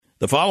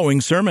The following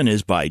sermon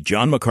is by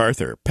John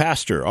MacArthur,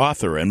 pastor,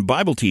 author, and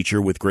Bible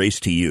teacher with Grace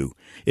to You.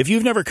 If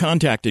you've never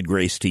contacted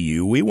Grace to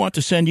You, we want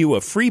to send you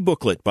a free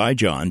booklet by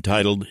John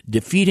titled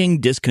Defeating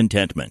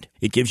Discontentment.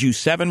 It gives you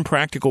 7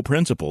 practical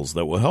principles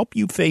that will help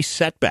you face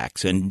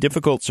setbacks and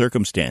difficult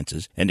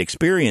circumstances and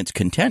experience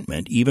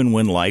contentment even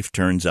when life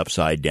turns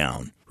upside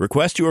down.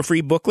 Request your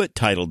free booklet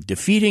titled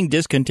Defeating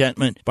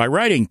Discontentment by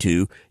writing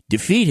to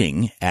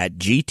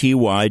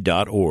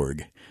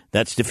defeating@gty.org.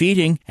 That's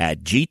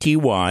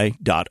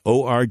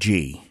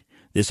defeating@gty.org.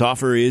 This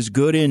offer is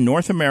good in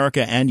North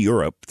America and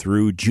Europe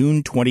through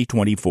June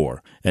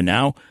 2024. And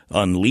now,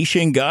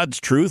 unleashing God's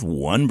truth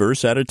one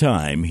verse at a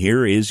time,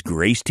 here is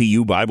Grace to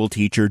You Bible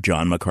teacher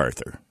John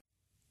MacArthur.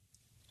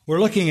 We're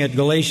looking at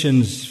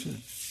Galatians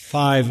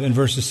 5 and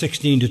verses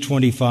 16 to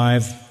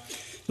 25.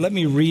 Let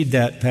me read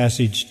that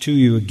passage to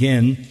you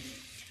again.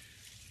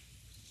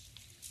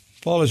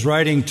 Paul is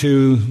writing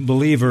to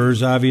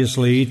believers,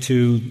 obviously,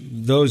 to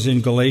those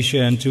in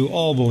Galatia and to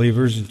all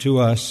believers and to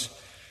us.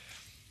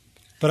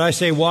 But I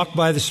say, walk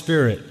by the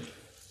Spirit,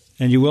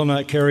 and you will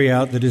not carry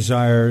out the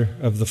desire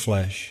of the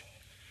flesh.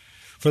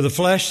 For the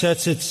flesh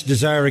sets its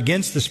desire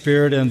against the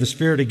Spirit, and the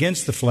Spirit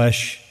against the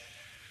flesh.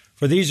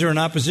 For these are in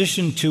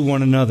opposition to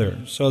one another,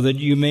 so that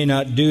you may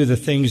not do the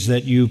things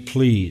that you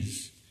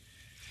please.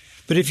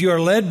 But if you are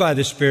led by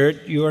the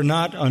Spirit, you are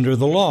not under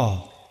the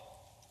law.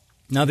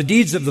 Now the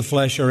deeds of the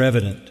flesh are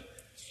evident,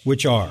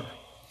 which are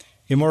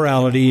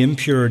immorality,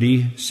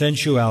 impurity,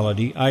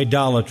 sensuality,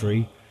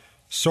 idolatry,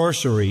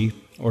 sorcery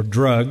or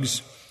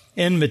drugs,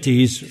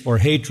 enmities or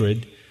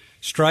hatred,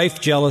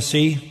 strife,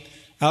 jealousy,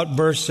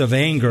 outbursts of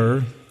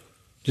anger,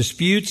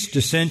 disputes,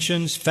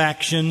 dissensions,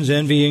 factions,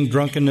 envying,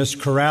 drunkenness,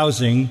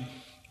 carousing,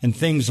 and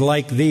things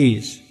like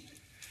these,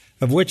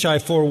 of which I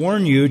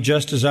forewarn you,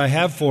 just as I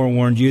have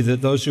forewarned you,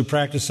 that those who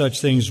practice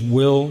such things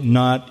will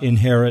not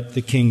inherit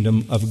the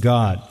kingdom of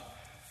God.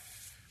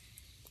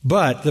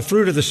 But the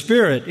fruit of the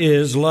Spirit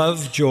is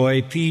love,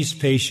 joy, peace,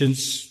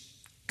 patience,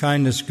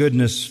 kindness,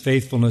 goodness,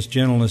 faithfulness,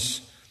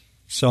 gentleness,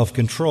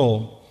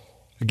 self-control.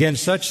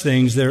 Against such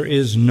things there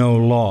is no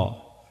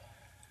law.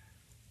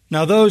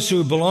 Now those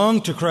who belong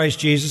to Christ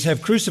Jesus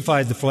have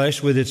crucified the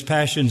flesh with its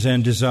passions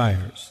and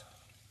desires.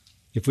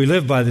 If we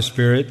live by the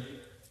Spirit,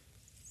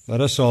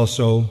 let us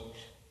also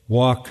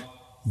walk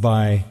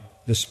by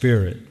the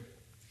Spirit.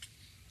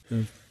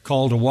 The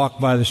call to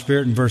walk by the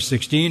Spirit in verse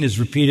 16 is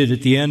repeated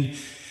at the end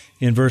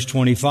in verse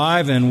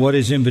 25, and what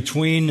is in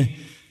between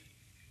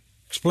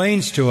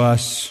explains to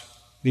us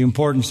the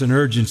importance and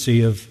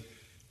urgency of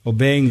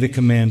obeying the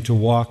command to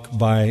walk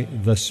by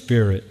the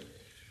Spirit.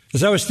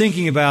 As I was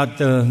thinking about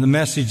the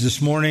message this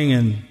morning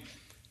and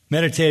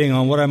meditating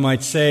on what I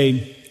might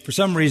say, for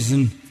some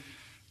reason,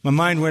 my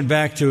mind went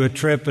back to a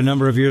trip a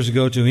number of years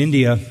ago to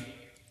India.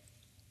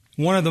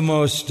 One of the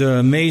most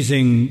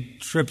amazing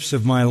trips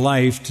of my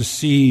life to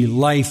see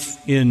life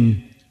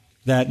in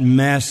that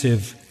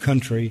massive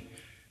country,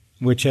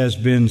 which has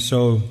been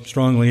so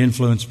strongly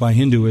influenced by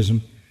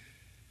Hinduism.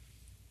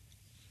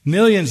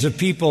 Millions of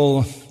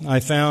people I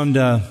found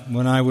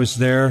when I was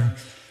there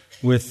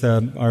with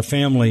our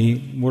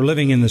family were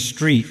living in the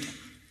street.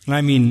 And I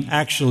mean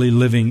actually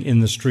living in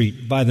the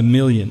street by the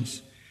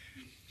millions.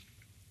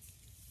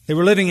 They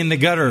were living in the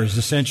gutters,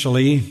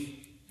 essentially,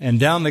 and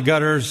down the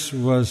gutters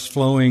was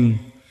flowing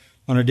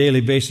on a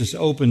daily basis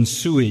open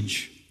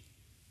sewage.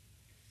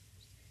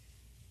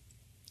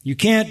 You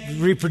can't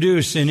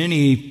reproduce in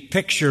any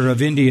picture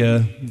of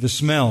India the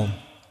smell.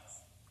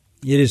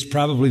 It is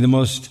probably the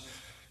most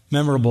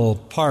memorable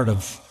part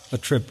of a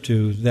trip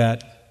to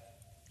that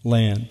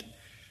land.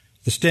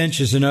 The stench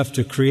is enough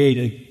to create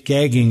a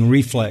gagging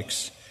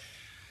reflex.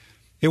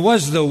 It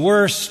was the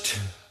worst,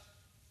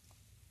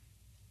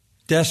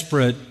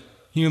 desperate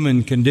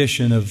human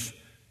condition of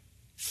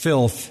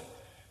filth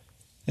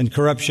and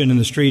corruption in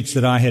the streets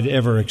that I had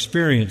ever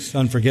experienced.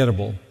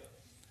 Unforgettable.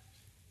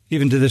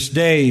 Even to this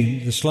day,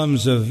 the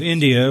slums of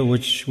India,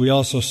 which we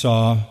also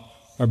saw,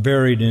 are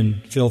buried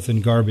in filth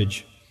and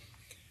garbage.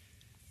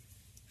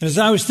 And as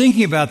I was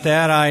thinking about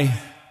that, I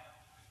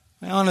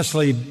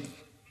honestly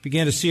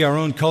began to see our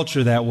own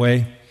culture that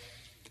way,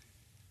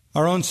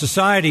 our own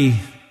society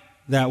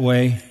that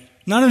way,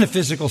 not in a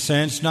physical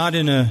sense, not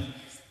in a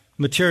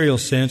material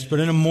sense,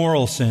 but in a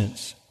moral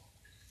sense,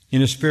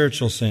 in a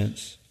spiritual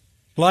sense.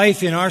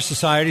 Life in our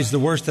society is the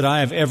worst that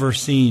I have ever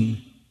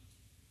seen.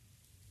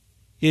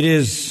 It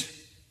is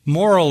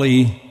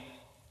morally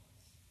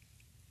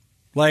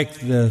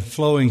like the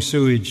flowing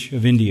sewage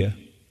of India.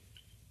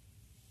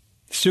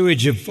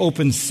 Sewage of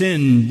open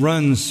sin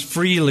runs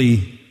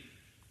freely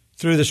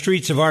through the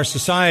streets of our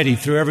society,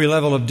 through every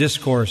level of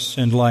discourse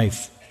and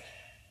life.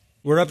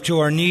 We're up to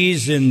our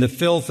knees in the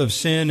filth of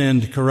sin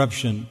and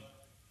corruption.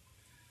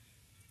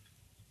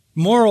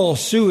 Moral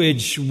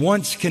sewage,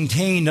 once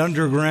contained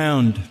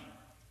underground,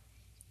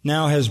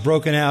 now has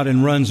broken out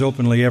and runs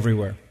openly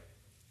everywhere.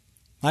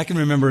 I can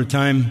remember a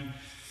time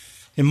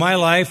in my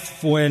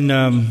life when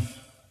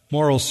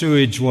moral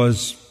sewage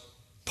was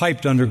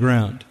piped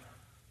underground.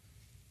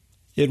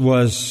 It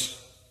was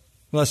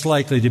less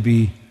likely to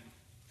be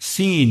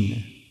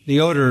seen the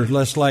odor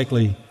less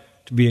likely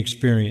to be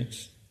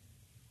experienced.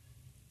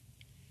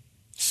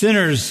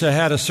 Sinners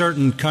had a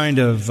certain kind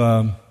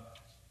of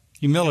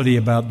humility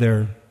about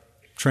their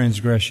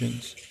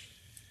transgressions.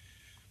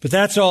 But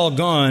that's all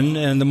gone,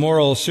 and the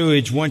moral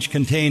sewage once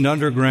contained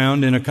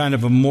underground in a kind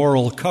of a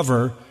moral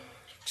cover,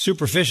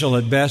 superficial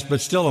at best,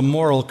 but still a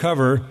moral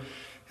cover,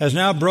 has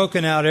now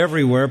broken out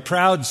everywhere.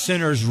 Proud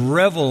sinners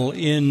revel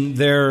in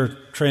their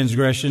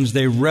transgressions.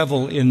 They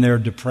revel in their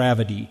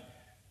depravity.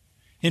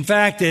 In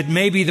fact, it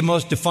may be the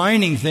most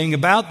defining thing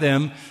about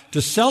them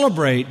to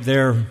celebrate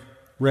their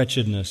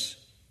wretchedness.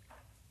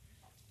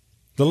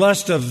 The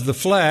lust of the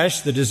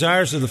flesh, the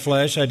desires of the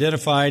flesh,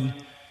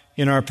 identified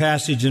in our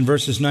passage in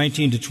verses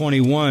 19 to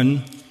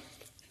 21,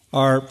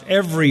 are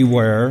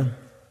everywhere.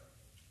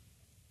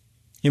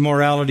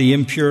 Immorality,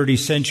 impurity,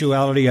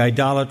 sensuality,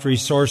 idolatry,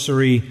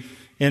 sorcery,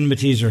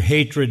 enmities or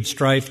hatred,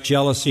 strife,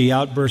 jealousy,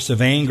 outbursts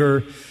of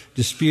anger,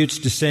 disputes,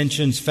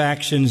 dissensions,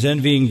 factions,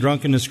 envying,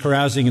 drunkenness,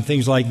 carousing, and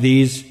things like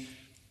these.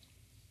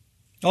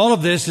 All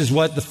of this is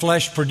what the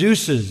flesh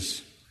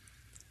produces.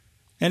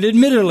 And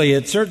admittedly,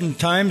 at certain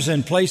times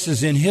and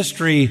places in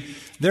history,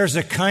 there's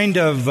a kind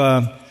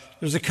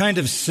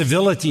of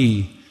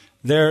civility.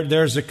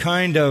 There's a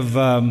kind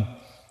of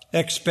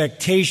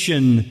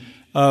expectation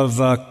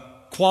of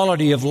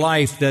quality of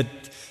life that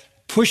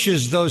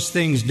pushes those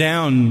things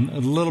down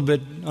a little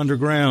bit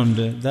underground.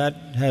 That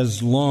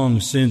has long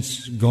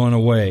since gone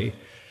away.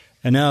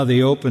 And now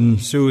the open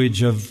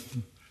sewage of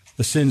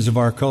the sins of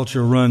our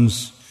culture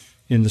runs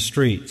in the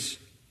streets.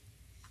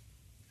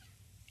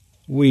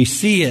 We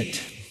see it.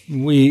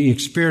 We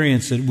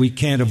experience it. We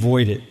can't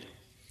avoid it.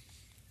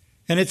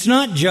 And it's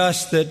not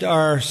just that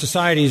our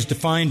society is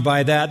defined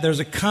by that. There's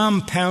a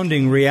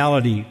compounding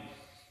reality.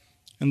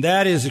 And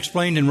that is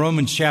explained in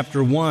Romans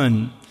chapter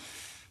 1.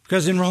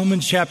 Because in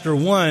Romans chapter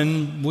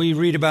 1, we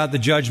read about the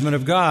judgment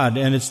of God.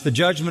 And it's the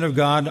judgment of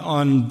God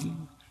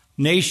on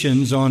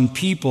nations, on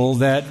people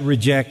that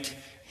reject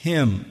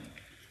Him.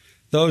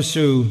 Those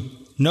who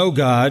know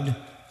God,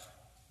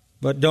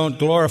 but don't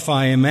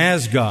glorify Him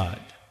as God.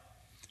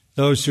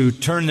 Those who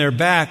turn their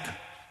back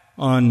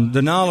on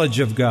the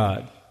knowledge of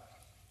God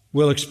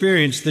will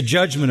experience the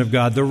judgment of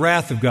God, the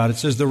wrath of God. It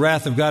says the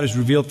wrath of God is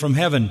revealed from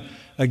heaven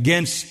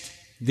against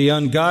the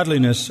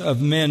ungodliness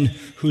of men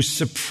who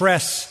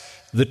suppress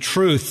the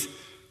truth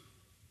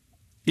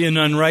in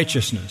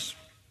unrighteousness.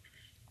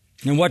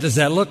 And what does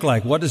that look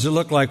like? What does it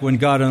look like when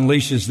God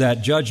unleashes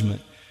that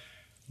judgment?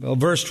 Well,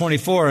 verse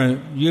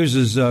 24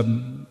 uses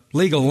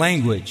legal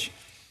language.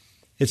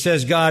 It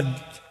says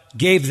God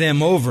gave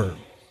them over.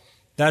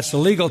 That's the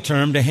legal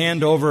term, to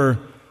hand over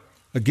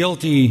a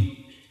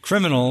guilty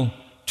criminal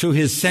to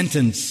his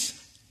sentence.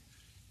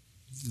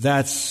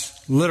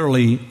 That's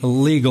literally a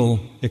legal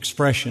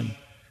expression.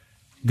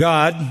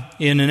 God,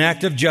 in an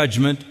act of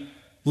judgment,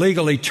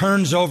 legally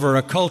turns over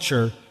a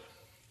culture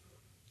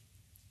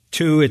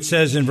to, it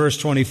says in verse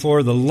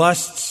 24, the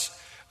lusts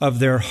of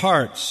their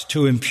hearts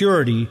to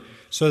impurity,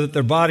 so that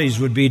their bodies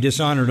would be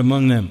dishonored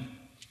among them.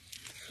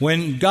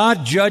 When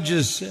God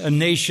judges a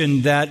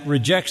nation that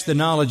rejects the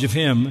knowledge of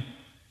Him,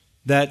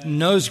 that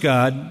knows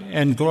God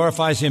and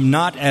glorifies Him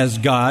not as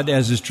God,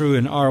 as is true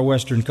in our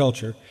Western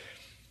culture,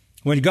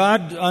 when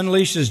God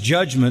unleashes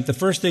judgment, the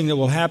first thing that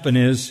will happen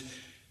is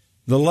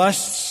the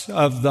lusts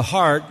of the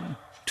heart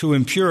to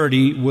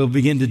impurity will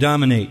begin to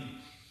dominate.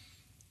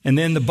 And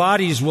then the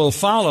bodies will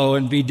follow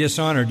and be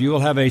dishonored. You will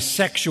have a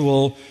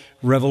sexual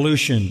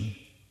revolution.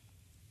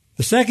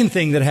 The second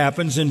thing that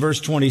happens in verse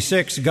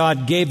 26,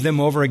 God gave them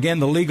over. Again,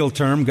 the legal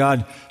term,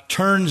 God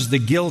turns the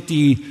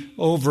guilty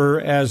over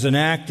as an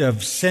act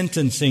of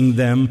sentencing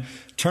them,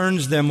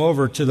 turns them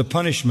over to the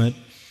punishment,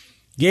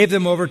 gave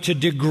them over to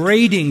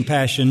degrading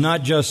passion,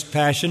 not just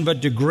passion,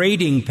 but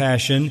degrading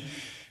passion.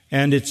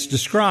 And it's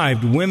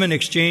described, women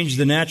exchange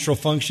the natural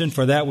function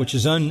for that which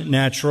is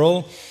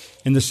unnatural.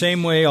 In the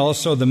same way,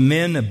 also, the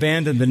men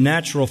abandoned the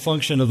natural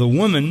function of the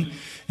woman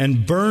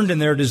and burned in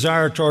their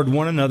desire toward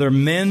one another,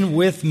 men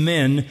with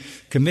men,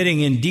 committing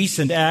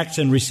indecent acts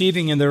and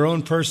receiving in their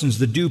own persons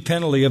the due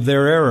penalty of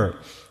their error.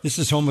 This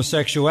is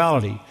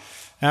homosexuality.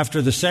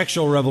 After the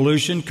sexual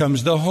revolution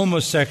comes the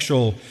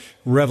homosexual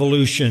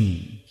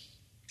revolution.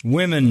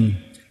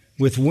 Women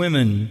with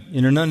women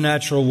in an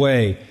unnatural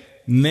way.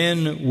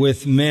 Men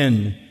with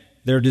men,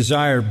 their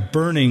desire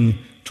burning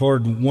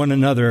toward one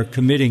another,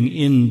 committing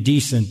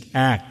indecent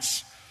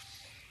acts.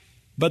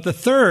 But the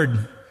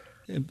third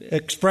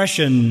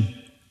expression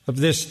of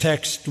this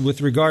text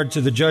with regard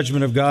to the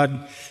judgment of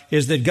God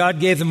is that God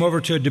gave them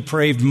over to a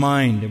depraved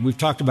mind. And we've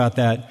talked about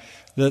that.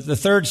 The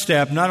third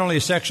step, not only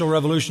a sexual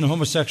revolution, a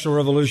homosexual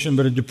revolution,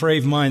 but a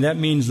depraved mind. That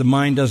means the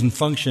mind doesn't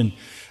function.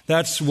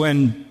 That's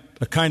when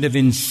a kind of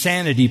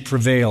insanity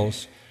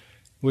prevails,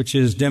 which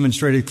is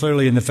demonstrated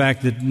clearly in the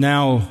fact that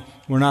now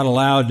we're not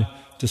allowed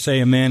to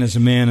say a man is a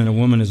man and a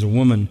woman is a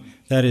woman.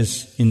 That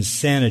is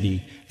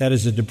insanity. That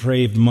is a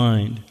depraved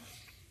mind.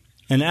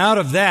 And out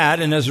of that,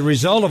 and as a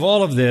result of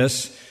all of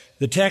this,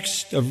 The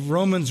text of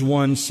Romans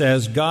 1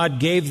 says God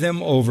gave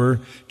them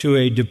over to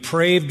a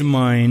depraved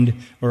mind,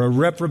 or a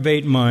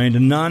reprobate mind, a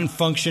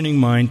non-functioning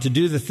mind, to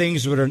do the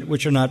things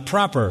which are not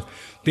proper,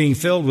 being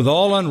filled with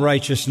all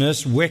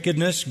unrighteousness,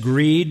 wickedness,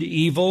 greed,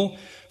 evil,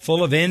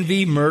 full of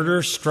envy,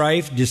 murder,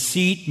 strife,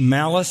 deceit,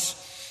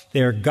 malice.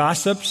 They are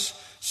gossips,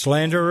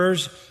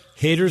 slanderers,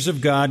 haters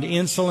of God,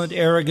 insolent,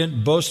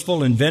 arrogant,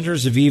 boastful,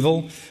 inventors of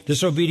evil,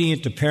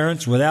 disobedient to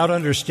parents, without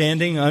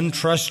understanding,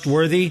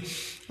 untrustworthy,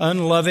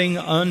 unloving,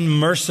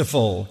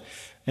 unmerciful.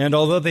 And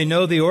although they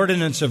know the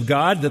ordinance of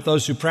God, that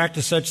those who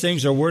practice such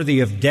things are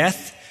worthy of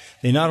death,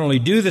 they not only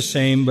do the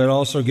same, but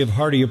also give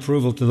hearty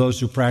approval to those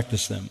who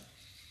practice them.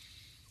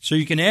 So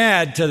you can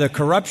add to the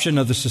corruption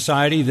of the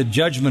society the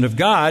judgment of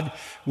God,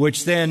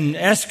 which then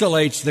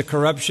escalates the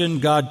corruption.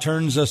 God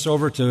turns us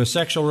over to a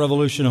sexual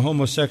revolution, a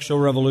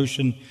homosexual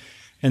revolution,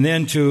 and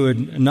then to a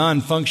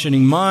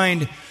non-functioning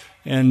mind.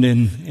 And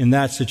in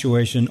that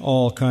situation,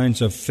 all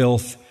kinds of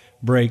filth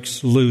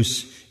breaks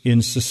loose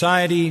in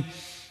society.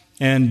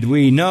 And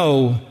we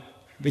know,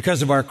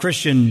 because of our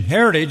Christian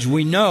heritage,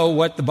 we know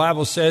what the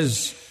Bible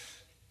says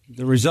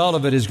the result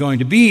of it is going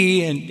to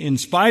be. And in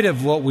spite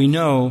of what we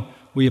know,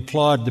 we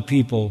applaud the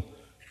people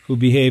who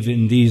behave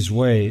in these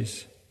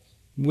ways.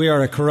 We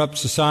are a corrupt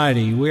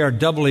society. We are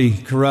doubly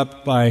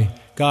corrupt by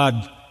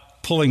God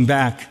pulling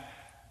back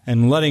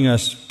and letting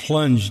us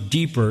plunge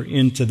deeper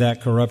into that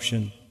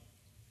corruption.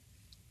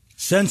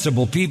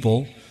 Sensible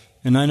people,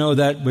 and I know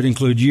that would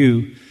include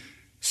you,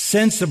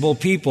 sensible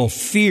people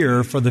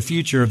fear for the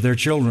future of their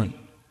children.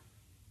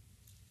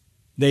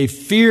 They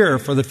fear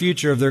for the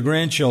future of their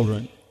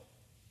grandchildren.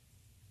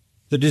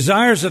 The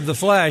desires of the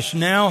flesh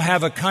now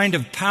have a kind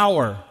of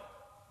power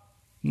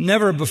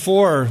never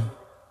before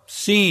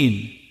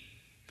seen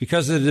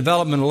because of the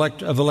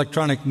development of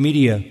electronic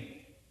media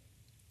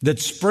that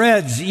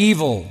spreads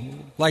evil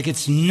like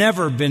it's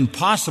never been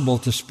possible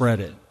to spread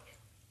it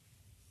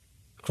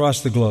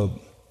across the globe.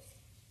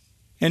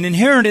 And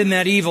inherent in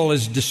that evil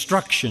is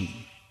destruction,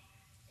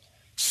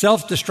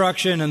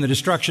 self-destruction and the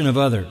destruction of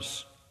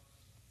others.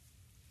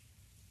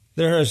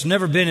 There has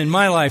never been in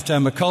my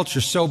lifetime a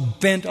culture so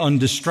bent on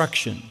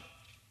destruction,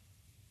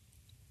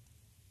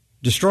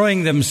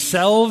 destroying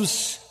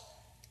themselves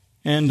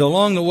and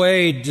along the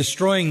way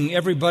destroying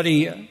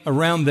everybody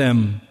around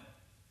them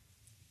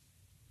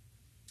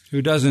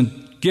who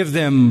doesn't give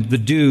them the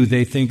due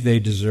they think they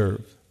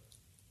deserve.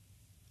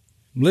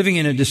 Living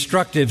in a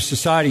destructive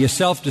society, a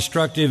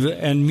self-destructive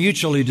and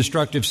mutually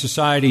destructive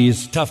society,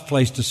 is a tough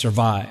place to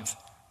survive.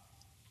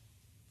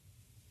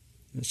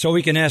 So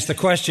we can ask the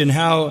question,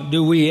 how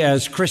do we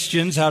as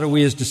Christians, how do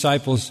we as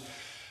disciples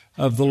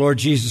of the Lord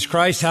Jesus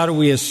Christ, how do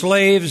we as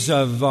slaves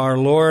of our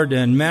Lord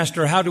and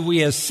Master, how do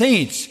we as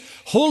saints,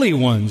 holy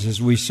ones, as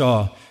we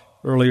saw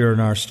earlier in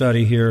our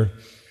study here,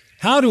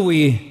 how do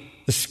we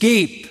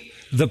escape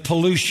the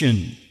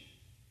pollution?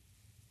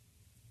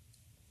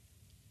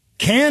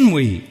 Can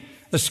we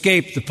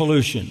escape the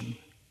pollution?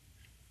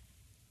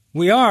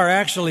 We are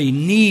actually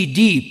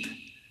knee-deep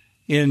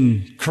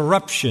in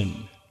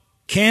corruption.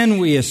 Can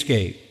we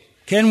escape?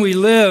 Can we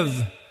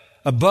live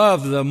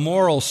above the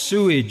moral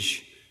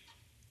sewage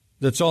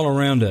that's all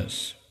around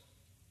us?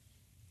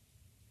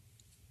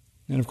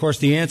 And of course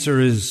the answer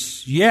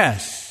is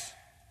yes.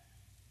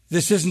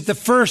 This isn't the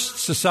first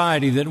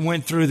society that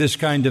went through this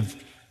kind of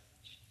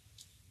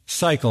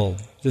cycle,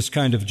 this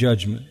kind of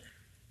judgment.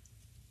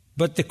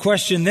 But the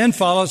question then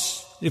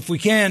follows, if we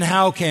can,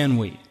 how can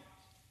we?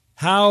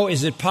 How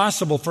is it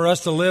possible for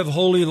us to live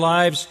holy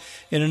lives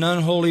in an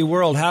unholy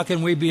world? How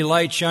can we be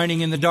light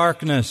shining in the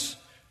darkness?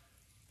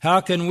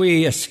 How can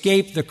we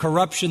escape the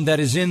corruption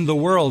that is in the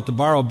world, to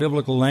borrow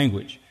biblical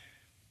language?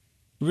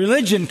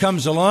 Religion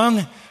comes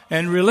along,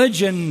 and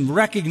religion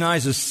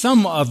recognizes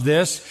some of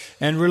this,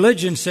 and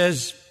religion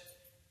says,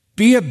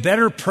 be a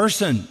better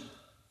person.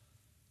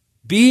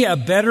 Be a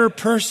better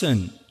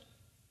person.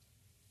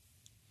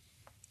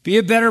 Be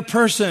a better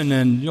person,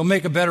 and you'll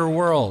make a better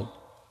world.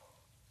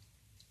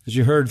 As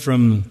you heard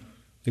from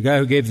the guy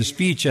who gave the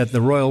speech at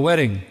the royal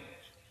wedding.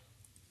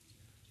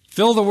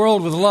 Fill the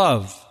world with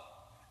love.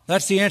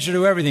 That's the answer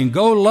to everything.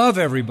 Go love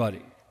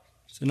everybody.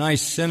 It's a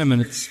nice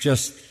sentiment. It's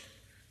just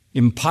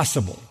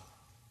impossible.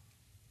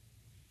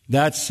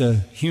 That's a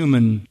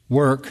human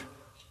work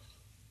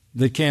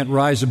that can't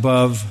rise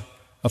above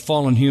a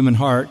fallen human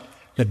heart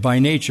that by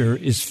nature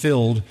is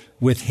filled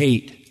with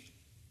hate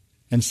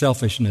and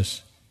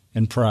selfishness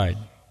and pride.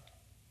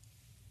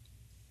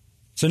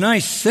 It's a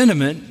nice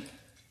sentiment.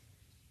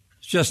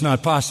 It's just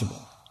not possible.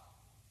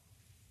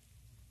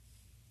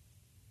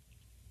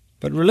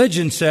 But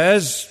religion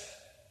says,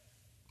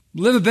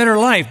 live a better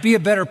life, be a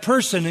better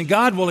person, and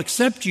God will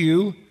accept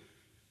you.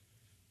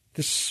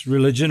 This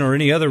religion or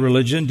any other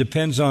religion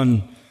depends on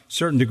a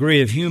certain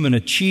degree of human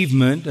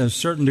achievement, a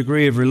certain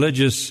degree of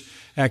religious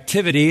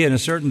activity, and a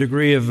certain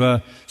degree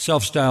of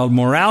self-styled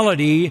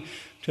morality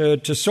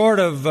to sort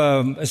of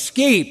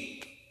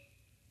escape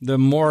the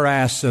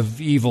morass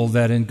of evil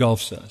that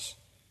engulfs us.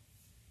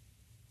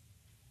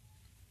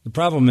 The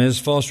problem is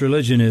false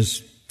religion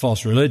is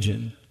false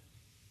religion.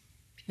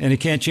 and it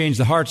can't change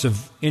the hearts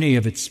of any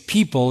of its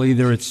people,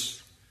 either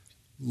its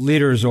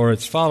leaders or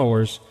its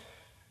followers.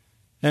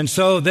 And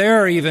so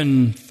they're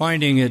even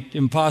finding it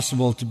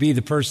impossible to be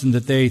the person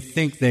that they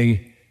think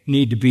they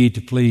need to be to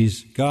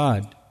please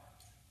God.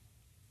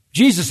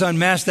 Jesus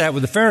unmasked that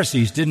with the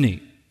Pharisees, didn't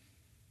he?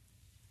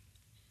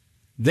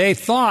 They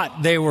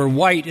thought they were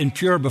white and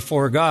pure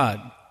before God.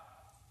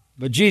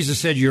 But Jesus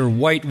said, you're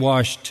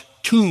whitewashed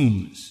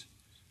tombs.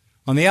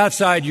 On the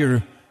outside,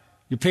 you're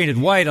painted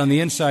white. On the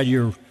inside,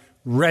 you're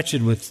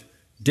wretched with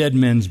dead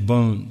men's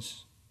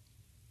bones.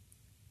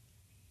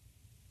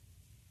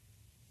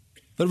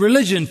 But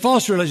religion,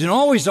 false religion,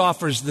 always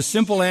offers the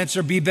simple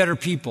answer, be better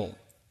people.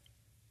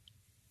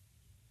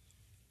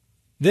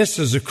 This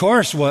is, of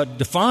course, what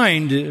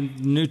defined in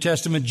New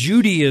Testament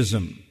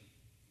Judaism.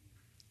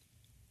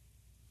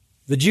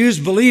 The Jews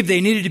believed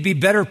they needed to be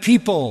better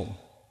people.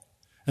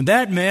 And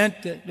that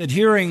meant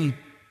adhering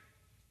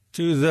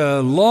to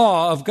the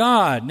law of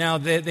God. Now,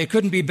 they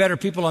couldn't be better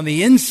people on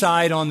the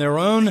inside on their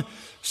own,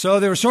 so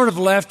they were sort of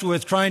left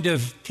with trying to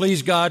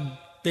please God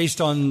based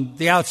on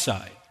the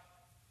outside.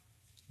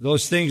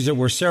 Those things that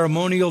were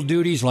ceremonial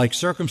duties like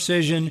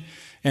circumcision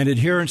and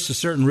adherence to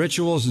certain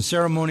rituals and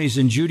ceremonies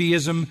in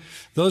Judaism,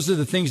 those are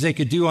the things they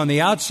could do on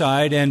the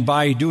outside, and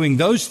by doing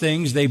those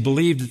things, they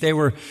believed that they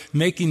were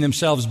making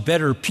themselves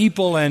better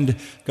people and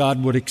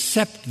God would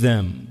accept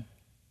them.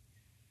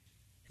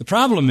 The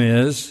problem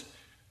is,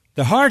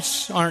 the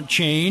hearts aren't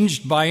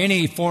changed by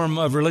any form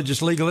of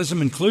religious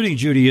legalism, including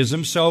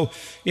Judaism, so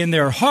in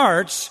their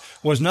hearts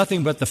was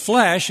nothing but the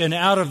flesh, and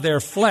out of their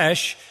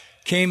flesh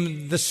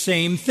came the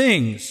same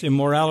things: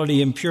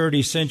 immorality,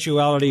 impurity,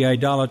 sensuality,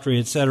 idolatry,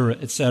 etc.,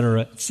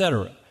 etc.,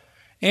 etc.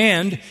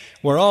 And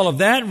where all of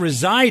that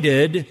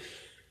resided,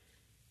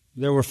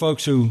 there were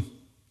folks who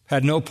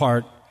had no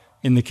part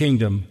in the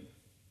kingdom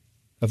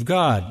of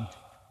God.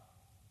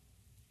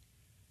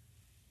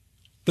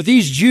 But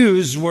these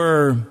Jews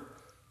were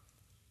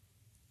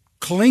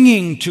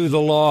clinging to the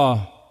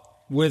law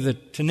with a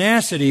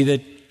tenacity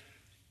that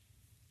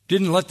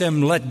didn't let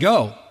them let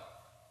go.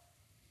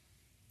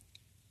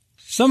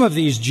 Some of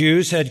these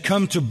Jews had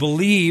come to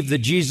believe that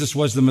Jesus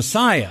was the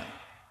Messiah,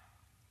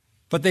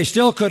 but they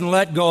still couldn't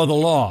let go of the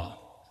law.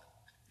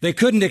 They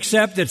couldn't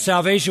accept that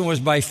salvation was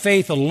by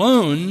faith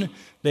alone.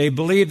 They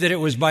believed that it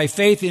was by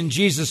faith in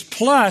Jesus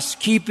plus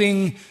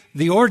keeping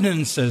the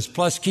ordinances,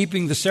 plus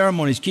keeping the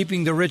ceremonies,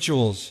 keeping the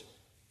rituals,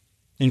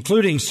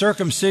 including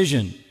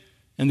circumcision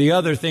and the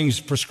other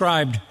things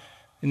prescribed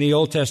in the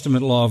Old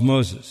Testament law of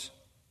Moses.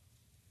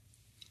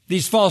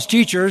 These false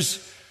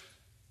teachers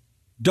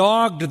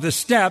dogged the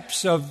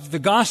steps of the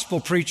gospel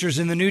preachers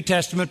in the New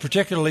Testament,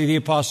 particularly the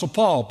Apostle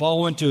Paul.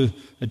 Paul went to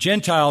a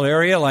Gentile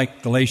area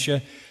like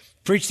Galatia,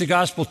 preached the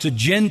gospel to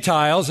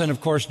Gentiles and,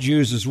 of course,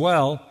 Jews as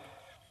well.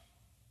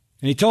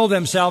 And he told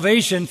them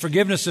salvation,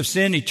 forgiveness of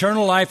sin,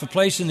 eternal life, a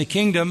place in the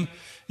kingdom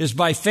is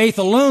by faith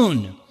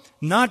alone,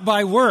 not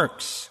by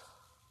works.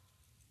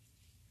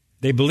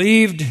 They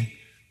believed,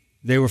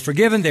 they were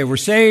forgiven, they were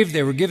saved,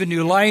 they were given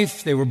new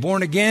life, they were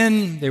born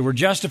again, they were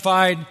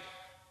justified,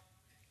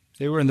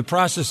 they were in the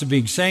process of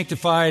being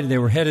sanctified, they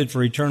were headed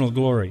for eternal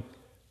glory.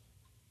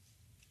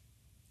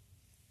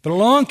 But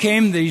along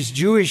came these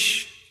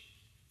Jewish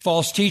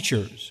false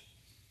teachers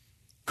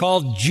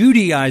called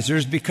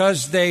Judaizers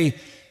because they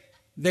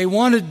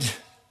wanted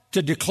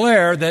to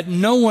declare that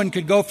no one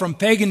could go from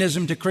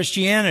paganism to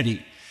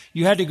Christianity.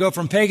 You had to go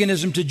from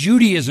paganism to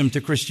Judaism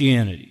to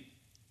Christianity.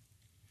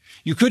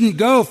 You couldn't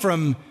go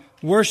from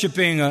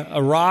worshiping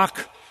a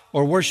rock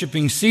or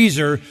worshiping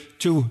Caesar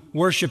to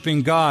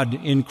worshiping God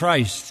in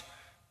Christ.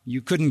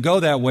 You couldn't go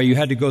that way. You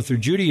had to go through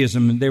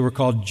Judaism, and they were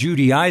called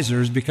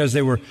Judaizers because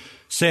they were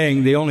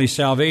saying the only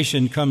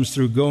salvation comes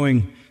through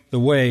going the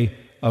way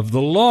of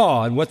the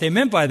law. And what they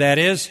meant by that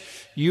is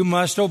you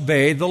must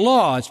obey the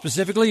law,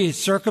 specifically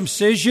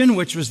circumcision,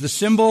 which was the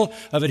symbol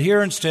of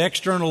adherence to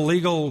external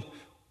legal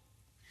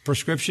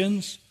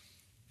prescriptions,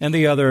 and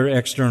the other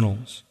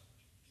externals.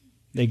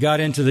 They got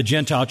into the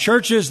Gentile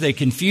churches. They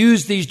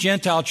confused these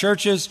Gentile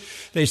churches.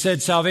 They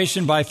said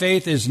salvation by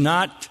faith is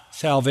not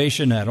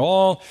salvation at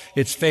all.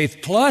 It's faith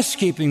plus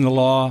keeping the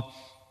law.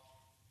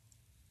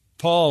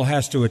 Paul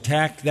has to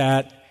attack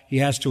that. He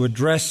has to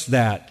address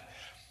that.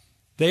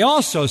 They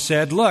also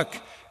said, look,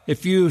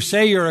 if you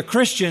say you're a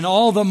Christian,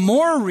 all the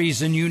more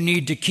reason you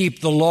need to keep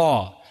the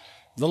law.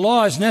 The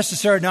law is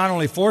necessary not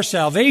only for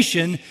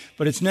salvation,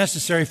 but it's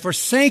necessary for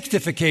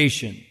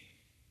sanctification.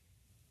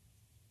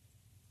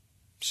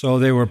 So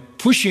they were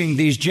pushing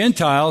these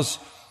Gentiles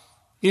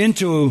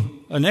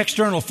into an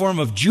external form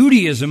of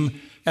Judaism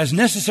as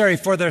necessary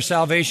for their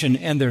salvation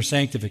and their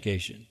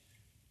sanctification.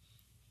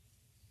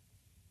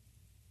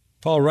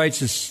 Paul writes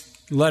this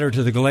letter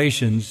to the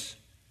Galatians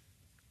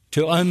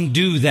to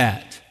undo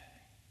that.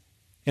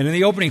 And in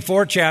the opening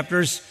 4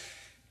 chapters,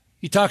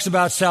 he talks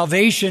about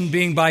salvation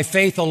being by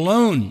faith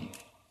alone.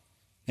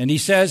 And he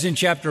says in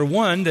chapter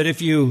 1 that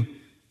if you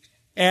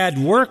add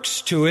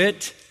works to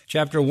it,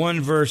 chapter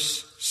 1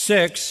 verse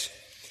 6,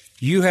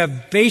 you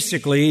have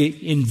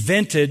basically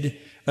invented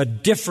a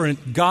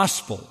different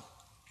gospel.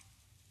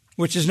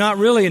 which is not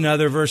really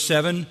another, verse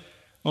 7,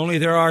 only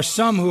there are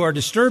some who are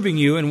disturbing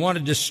you and want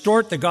to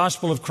distort the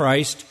gospel of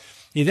Christ.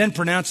 He then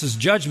pronounces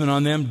judgment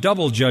on them,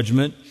 double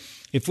judgment.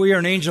 If we or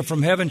an angel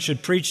from heaven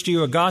should preach to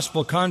you a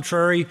gospel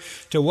contrary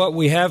to what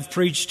we have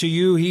preached to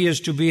you, he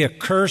is to be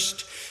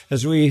accursed.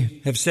 As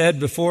we have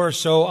said before,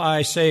 so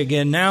I say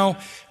again now,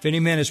 if any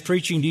man is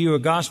preaching to you a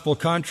gospel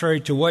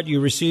contrary to what you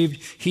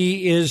received,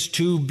 he is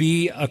to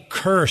be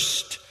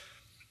accursed.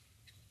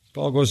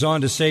 Paul goes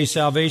on to say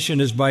salvation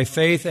is by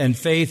faith and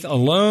faith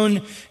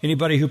alone.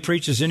 Anybody who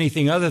preaches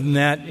anything other than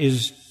that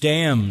is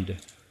damned.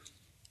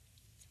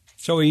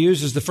 So he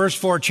uses the first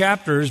 4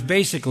 chapters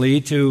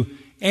basically to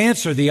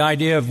answer the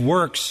idea of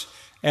works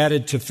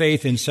added to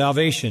faith in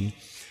salvation.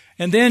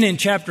 And then in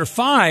chapter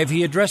 5,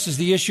 he addresses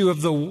the issue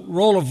of the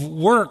role of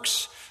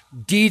works,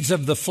 deeds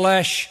of the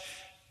flesh,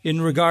 in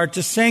regard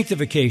to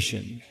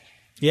sanctification.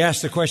 He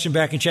asked the question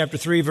back in chapter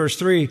 3, verse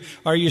 3,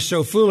 are you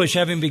so foolish,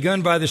 having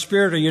begun by the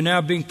Spirit, are you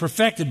now being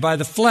perfected by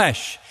the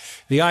flesh?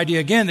 The idea,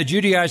 again, the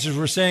Judaizers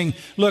were saying,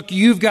 look,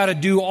 you've got to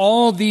do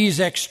all these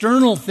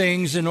external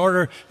things in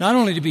order not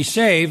only to be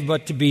saved,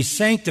 but to be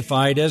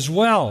sanctified as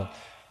well.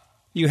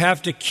 You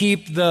have to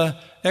keep the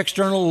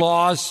external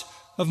laws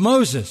of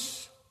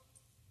Moses.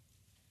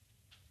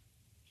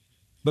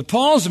 But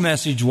Paul's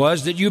message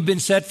was that you've been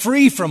set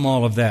free from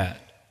all of that.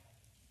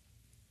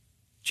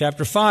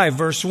 Chapter 5,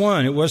 verse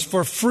 1, it was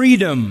for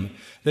freedom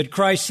that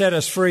Christ set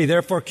us free.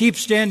 Therefore, keep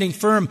standing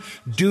firm.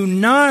 Do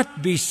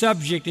not be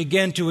subject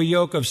again to a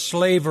yoke of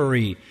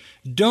slavery.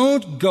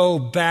 Don't go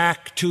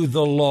back to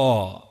the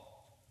law.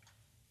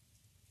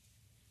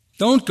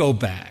 Don't go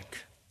back.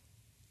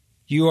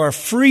 You are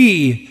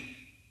free.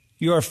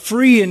 You are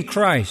free in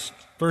Christ.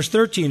 Verse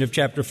 13 of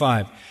chapter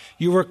 5.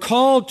 You were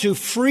called to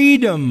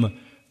freedom,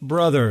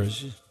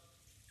 brothers.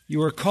 You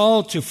were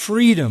called to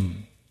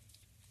freedom.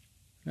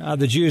 Now,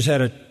 the Jews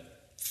had a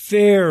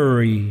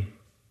very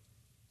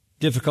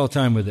difficult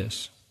time with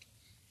this.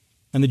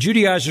 And the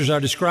Judaizers are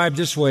described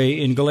this way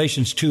in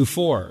Galatians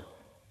 2:4.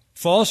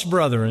 False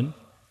brethren,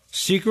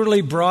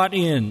 secretly brought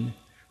in,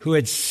 who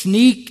had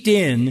sneaked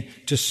in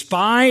to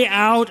spy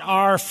out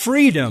our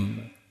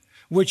freedom,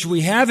 which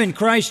we have in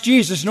Christ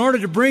Jesus, in order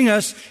to bring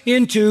us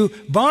into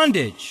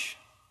bondage.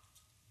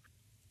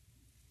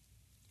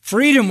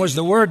 Freedom was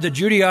the word that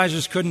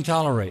Judaizers couldn't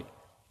tolerate.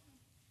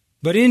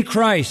 But in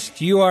Christ,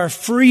 you are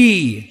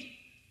free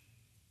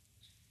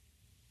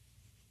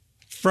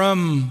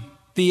from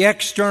the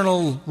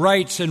external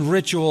rites and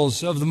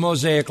rituals of the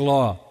Mosaic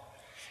law.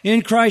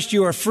 In Christ,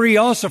 you are free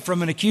also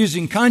from an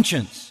accusing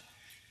conscience,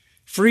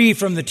 free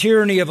from the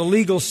tyranny of a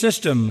legal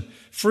system,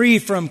 free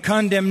from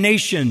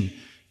condemnation,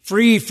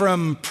 free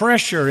from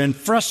pressure and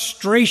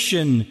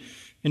frustration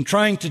in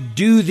trying to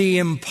do the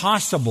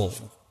impossible.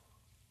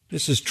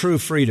 This is true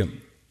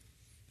freedom.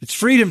 It's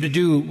freedom to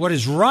do what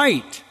is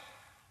right.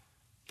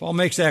 Paul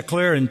makes that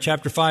clear in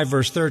chapter 5,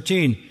 verse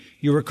 13.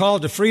 You were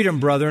called to freedom,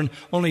 brethren,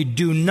 only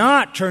do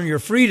not turn your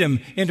freedom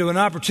into an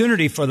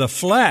opportunity for the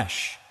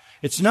flesh.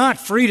 It's not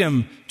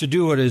freedom to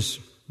do what is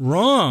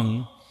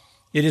wrong.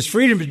 It is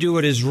freedom to do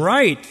what is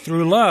right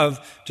through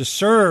love, to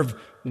serve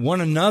one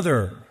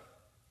another.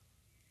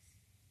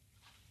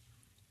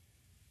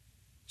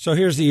 So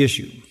here's the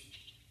issue.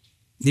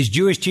 These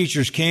Jewish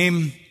teachers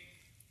came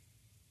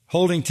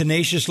holding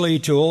tenaciously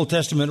to Old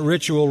Testament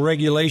ritual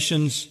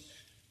regulations,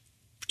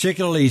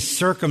 particularly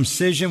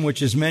circumcision,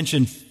 which is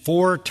mentioned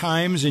 4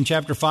 times in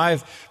chapter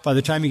 5 by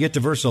the time you get to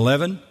verse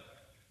 11.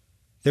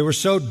 They were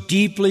so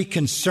deeply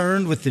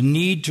concerned with the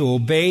need to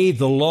obey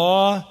the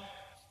law.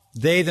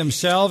 They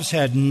themselves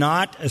had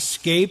not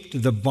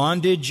escaped the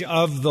bondage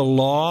of the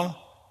law.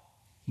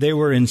 They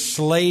were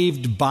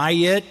enslaved by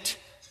it.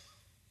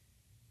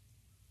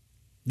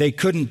 They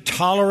couldn't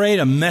tolerate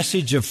a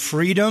message of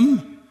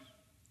freedom.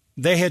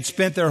 They had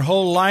spent their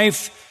whole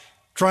life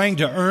trying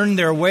to earn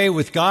their way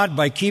with God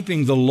by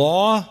keeping the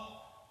law.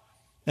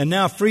 And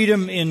now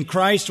freedom in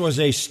Christ was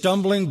a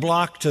stumbling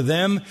block to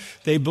them.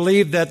 They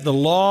believed that the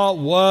law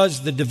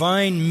was the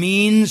divine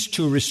means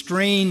to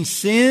restrain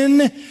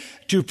sin,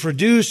 to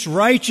produce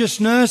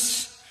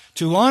righteousness,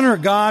 to honor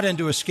God, and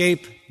to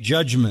escape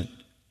judgment.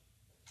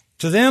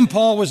 To them,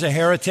 Paul was a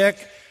heretic.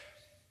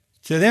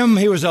 To them,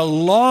 he was a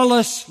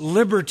lawless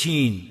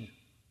libertine.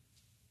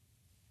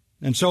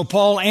 And so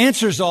Paul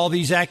answers all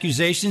these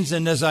accusations,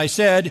 and as I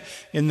said,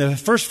 in the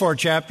first 4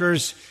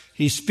 chapters,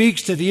 he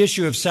speaks to the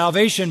issue of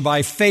salvation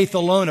by faith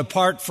alone,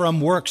 apart from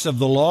works of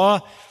the law.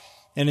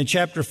 And in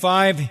chapter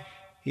 5,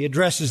 he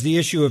addresses the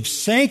issue of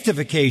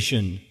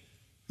sanctification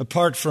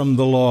apart from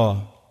the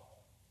law.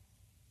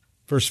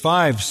 Verse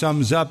 5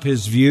 sums up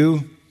his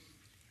view.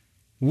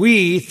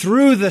 We,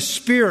 through the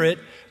Spirit,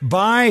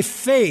 by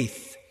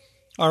faith,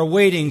 are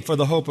waiting for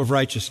the hope of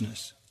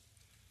righteousness.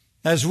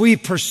 As we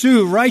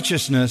pursue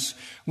righteousness,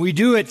 we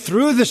do it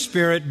through the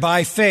Spirit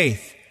by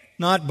faith,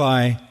 not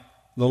by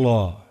the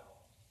law.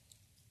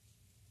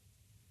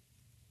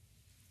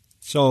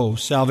 So,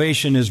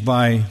 salvation is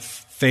by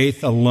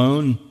faith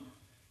alone,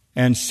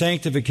 and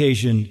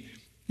sanctification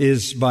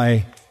is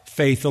by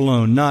faith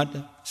alone,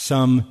 not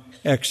some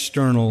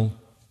external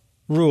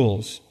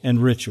rules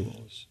and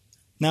rituals.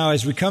 Now,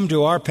 as we come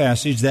to our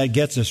passage, that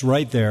gets us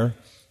right there.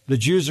 The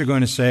Jews are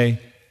going to say,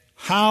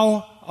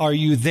 how are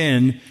you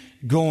then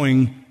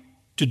going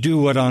to do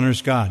what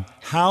honors God?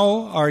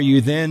 How are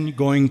you then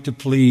going to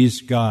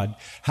please God?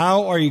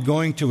 How are you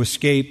going to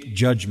escape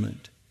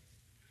judgment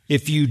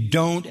if you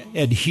don't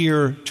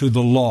adhere to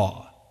the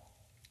law?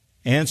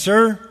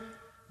 Answer,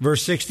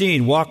 verse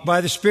 16, walk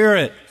by the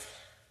Spirit.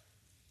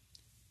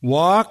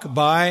 Walk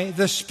by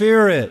the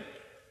Spirit.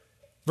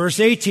 Verse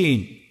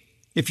 18,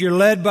 if you're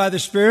led by the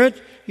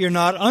Spirit, you're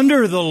not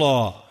under the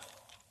law.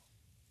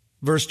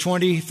 Verse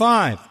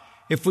 25,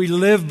 if we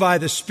live by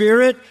the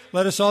Spirit,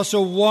 let us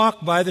also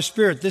walk by the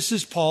Spirit. This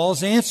is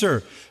Paul's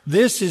answer.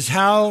 This is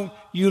how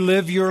you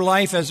live your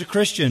life as a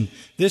Christian.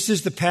 This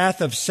is the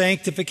path of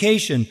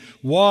sanctification.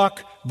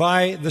 Walk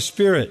by the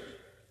Spirit.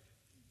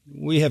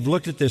 We have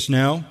looked at this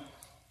now.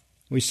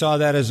 We saw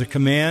that as a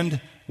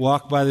command.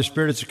 Walk by the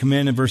Spirit. It's a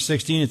command in verse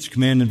 16. It's a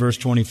command in verse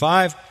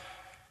 25.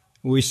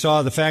 We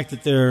saw the fact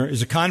that there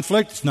is a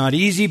conflict. It's not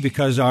easy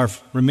because our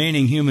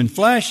remaining human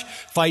flesh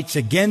fights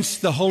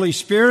against the Holy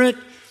Spirit.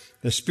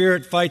 The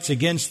Spirit fights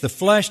against the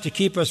flesh to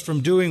keep us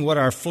from doing what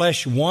our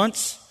flesh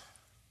wants.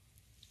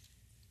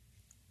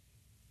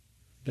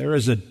 There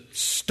is a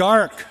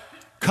stark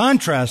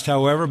contrast,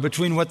 however,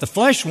 between what the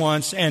flesh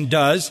wants and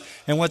does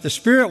and what the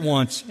Spirit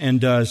wants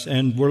and does.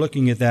 And we're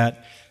looking at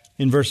that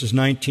in verses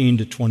 19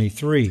 to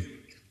 23.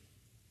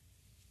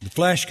 The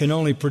flesh can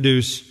only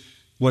produce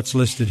what's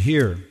listed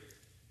here.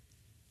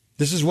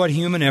 This is what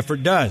human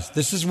effort does.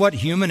 This is what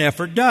human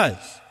effort does.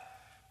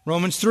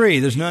 Romans 3,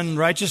 there's none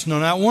righteous, no,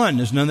 not one.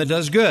 There's none that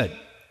does good.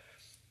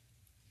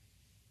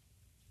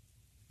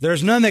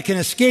 There's none that can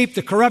escape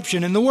the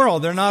corruption in the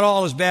world. They're not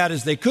all as bad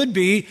as they could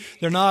be.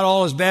 They're not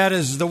all as bad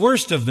as the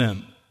worst of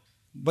them.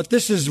 But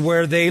this is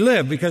where they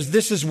live, because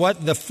this is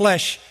what the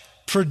flesh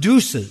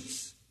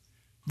produces.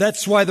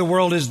 That's why the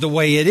world is the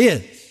way it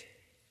is.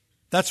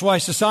 That's why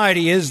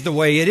society is the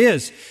way it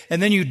is.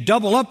 And then you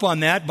double up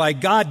on that by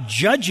God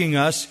judging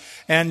us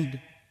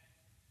and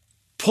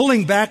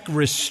pulling back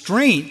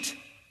restraint.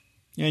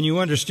 And you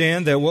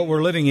understand that what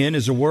we're living in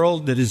is a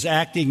world that is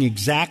acting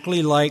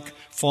exactly like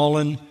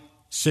fallen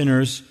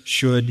sinners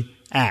should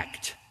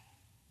act,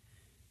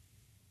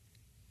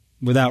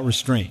 without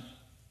restraint.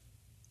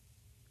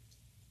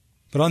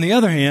 But on the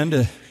other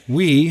hand,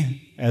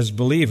 we, as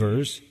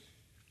believers,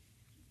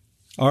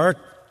 are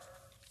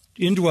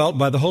indwelt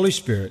by the Holy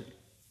Spirit.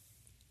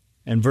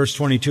 And verse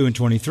 22 and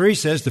 23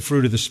 says, the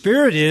fruit of the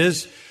Spirit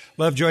is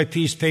love, joy,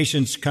 peace,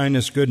 patience,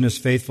 kindness, goodness,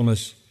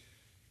 faithfulness,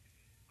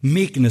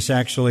 meekness,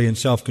 actually, and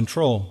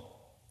self-control.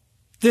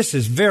 This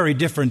is very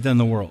different than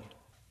the world.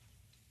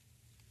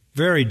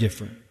 Very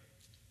different.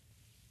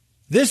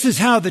 This is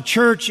how the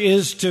church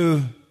is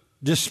to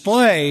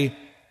display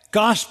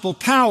gospel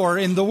power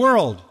in the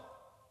world.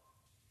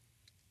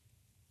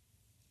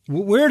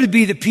 We're to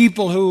be the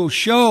people who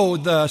show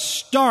the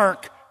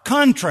stark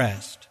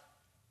contrast.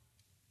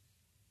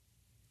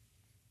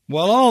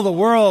 While all the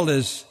world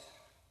is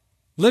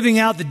living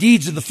out the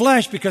deeds of the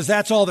flesh because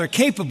that's all they're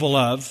capable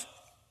of,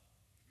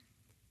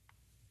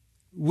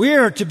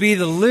 we're to be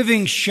the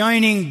living,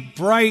 shining,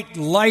 bright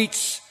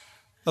lights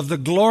of the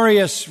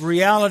glorious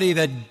reality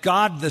that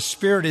God the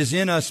Spirit is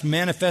in us,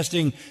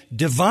 manifesting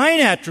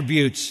divine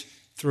attributes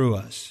through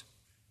us.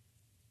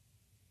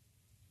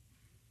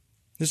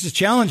 This is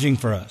challenging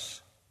for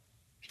us.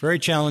 Very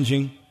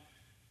challenging.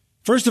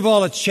 First of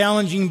all, it's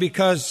challenging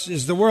because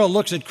as the world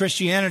looks at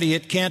Christianity,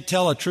 it can't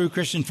tell a true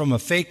Christian from a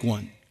fake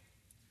one.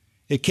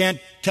 It can't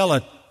tell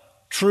a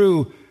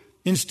true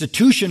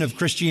institution of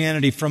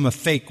Christianity from a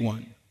fake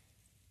one.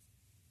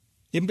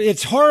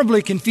 It's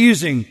horribly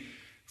confusing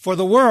for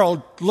the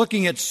world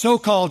looking at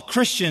so-called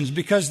Christians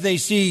because they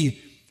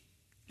see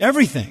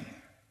everything.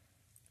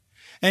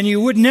 And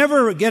you would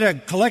never get a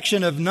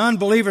collection of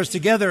non-believers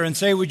together and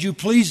say, would you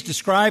please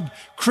describe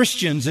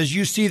Christians as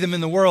you see them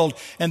in the world?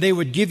 And they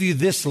would give you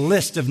this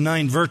list of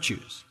 9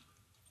 virtues.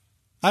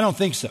 I don't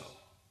think so.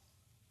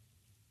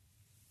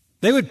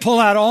 They would pull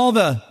out all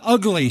the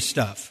ugly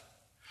stuff,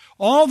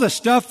 all the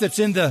stuff that's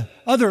in the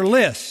other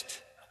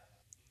list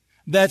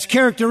that's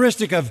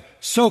characteristic of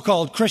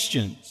so-called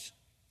Christians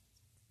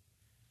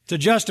to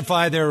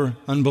justify their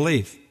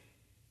unbelief.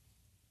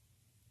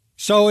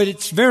 So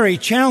it's very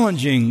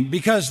challenging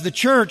because the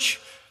church,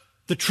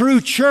 the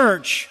true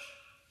church,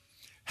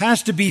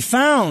 has to be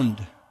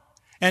found,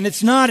 and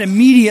it's not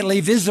immediately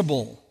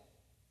visible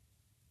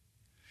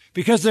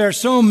because there are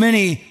so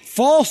many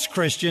false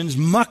Christians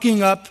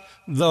mucking up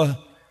the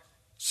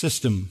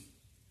system.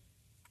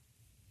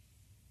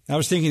 I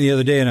was thinking the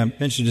other day, and I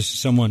mentioned this to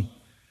someone,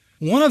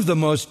 one of the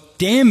most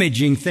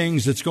damaging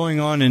things that's going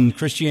on in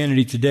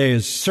Christianity today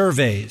is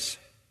surveys.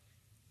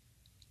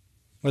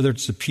 Whether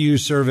it's the Pew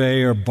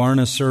survey or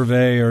Barna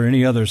survey or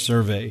any other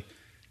survey.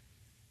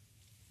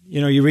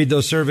 You know, you read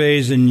those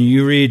surveys and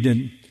you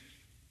read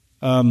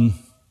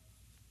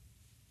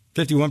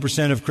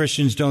 51% of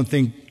Christians don't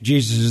think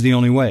Jesus is the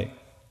only way.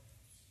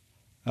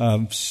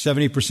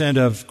 70%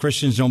 of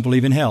Christians don't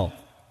believe in hell.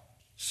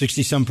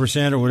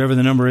 60-some% or whatever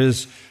the number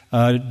is,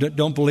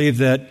 don't believe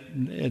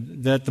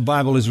that the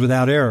Bible is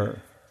without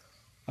error,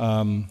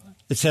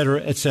 et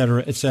cetera, et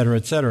cetera, et cetera,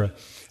 et cetera.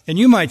 And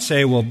you might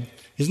say, well,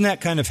 isn't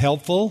that kind of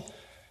helpful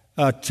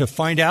to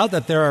find out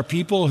that there are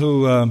people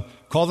who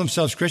call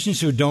themselves Christians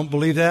who don't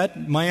believe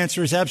that? My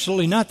answer is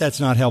absolutely not. That's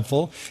not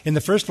helpful. In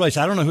the first place,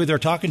 I don't know who they're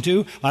talking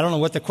to. I don't know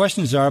what the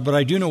questions are, but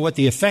I do know what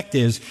the effect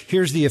is.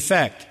 Here's the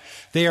effect.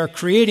 They are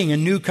creating a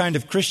new kind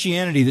of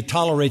Christianity that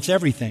tolerates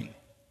everything.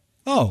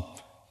 Oh,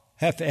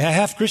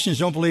 half Christians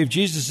don't believe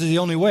Jesus is the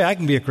only way. I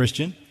can be a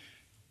Christian.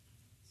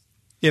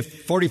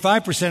 If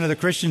 45% of the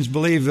Christians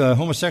believe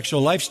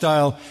homosexual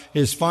lifestyle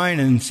is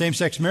fine and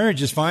same-sex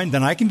marriage is fine,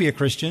 then I can be a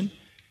Christian.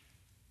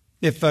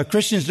 If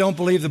Christians don't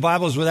believe the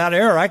Bible is without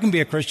error, I can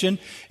be a Christian.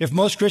 If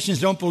most Christians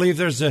don't believe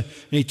there's an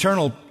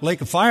eternal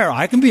lake of fire,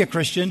 I can be a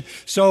Christian.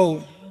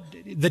 So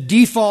the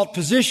default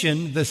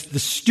position, the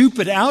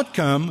stupid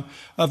outcome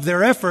of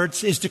their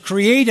efforts is to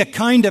create a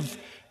kind of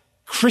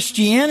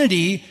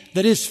Christianity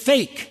that is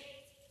fake.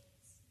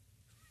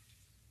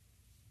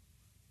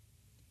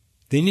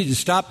 They need to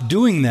stop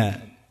doing that.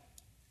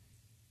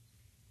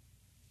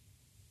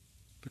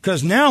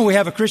 Because now we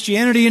have a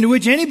Christianity into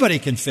which anybody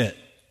can fit.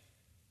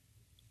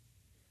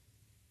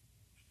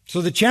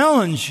 So the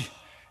challenge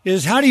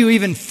is, how do you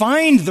even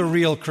find the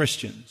real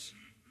Christians?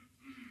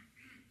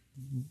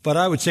 But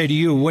I would say to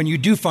you, when you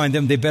do find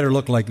them, they better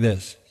look like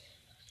this.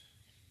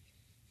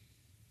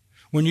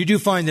 When you do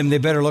find them, they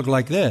better look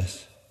like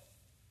this.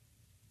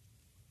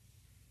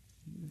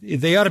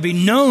 They ought to be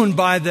known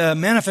by the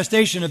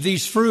manifestation of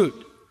these fruit.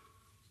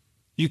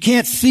 You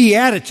can't see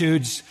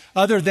attitudes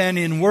other than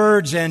in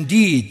words and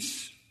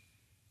deeds.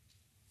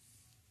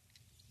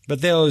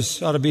 But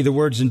those ought to be the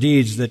words and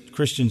deeds that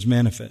Christians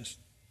manifest.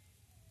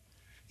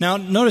 Now,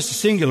 notice the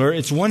singular.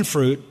 It's one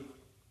fruit,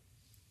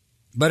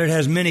 but it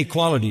has many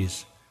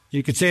qualities.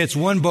 You could say it's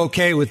one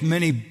bouquet with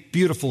many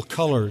beautiful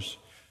colors,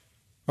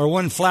 or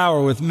one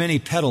flower with many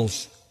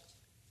petals.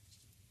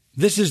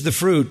 This is the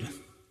fruit.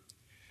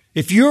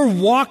 If you're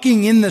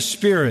walking in the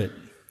Spirit,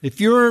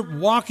 if you're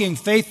walking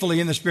faithfully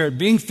in the Spirit,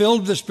 being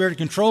filled with the Spirit,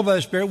 controlled by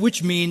the Spirit,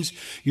 which means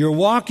you're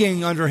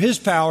walking under His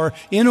power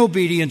in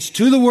obedience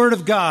to the Word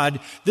of God,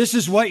 this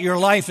is what your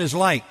life is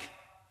like.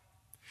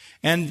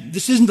 And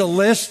this isn't a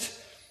list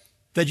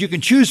that you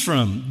can choose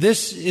from.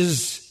 This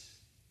is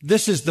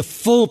the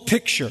full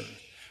picture.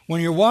 When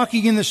you're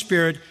walking in the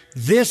Spirit,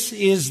 this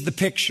is the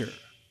picture.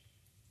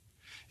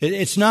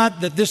 It's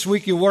not that this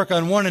week you work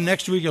on one and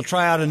next week you'll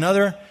try out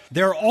another.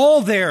 They're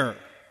all there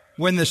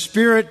when the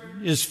Spirit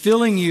is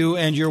filling you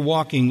and you're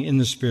walking in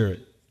the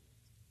Spirit.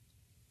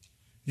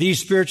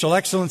 These spiritual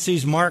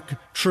excellencies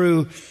mark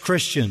true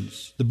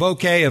Christians. The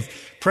bouquet of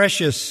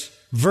precious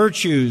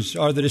virtues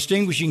are the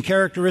distinguishing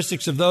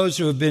characteristics of those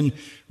who have been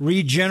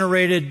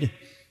regenerated,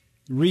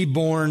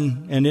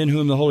 reborn, and in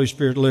whom the Holy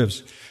Spirit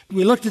lives.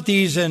 We looked at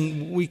these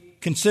and we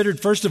considered,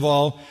 first of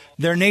all,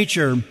 their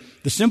nature.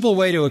 The simple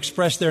way to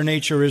express their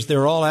nature is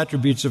they're all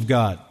attributes of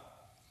God.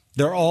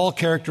 They're all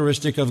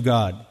characteristic of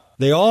God.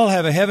 They all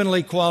have a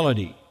heavenly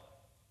quality.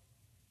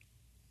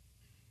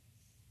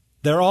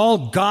 They're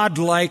all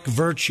God-like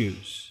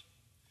virtues.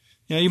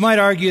 You know, you might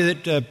argue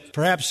that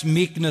perhaps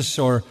meekness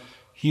or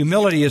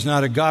humility is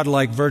not a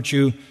God-like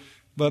virtue,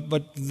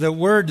 but the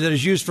word that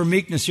is used for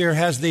meekness here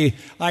has the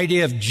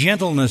idea of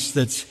gentleness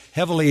that's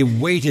heavily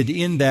weighted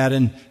in that,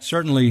 and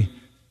certainly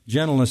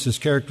gentleness is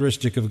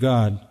characteristic of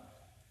God.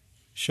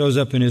 Shows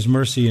up in His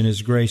mercy and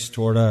His grace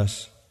toward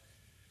us.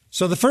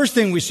 So the first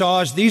thing we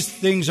saw is these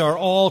things are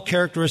all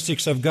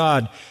characteristics of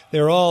God.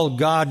 They're all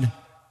God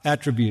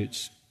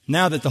attributes.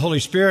 Now that the Holy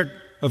Spirit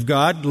of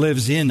God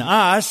lives in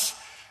us,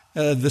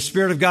 the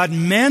Spirit of God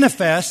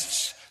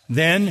manifests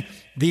then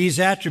these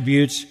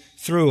attributes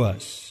through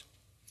us.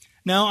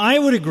 Now, I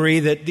would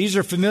agree that these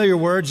are familiar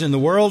words in the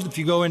world. If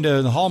you go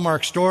into the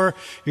Hallmark store,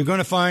 you're going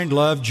to find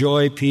love,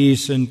 joy,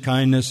 peace, and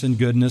kindness, and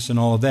goodness, and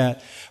all of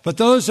that. But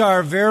those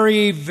are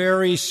very,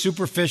 very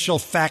superficial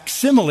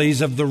facsimiles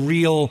of the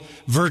real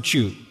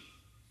virtue.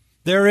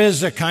 There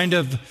is a kind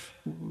of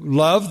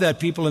love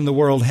that people in the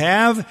world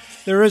have.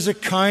 There is a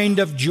kind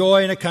of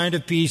joy and a kind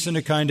of peace and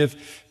a kind of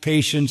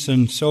patience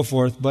and so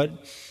forth. But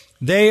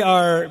they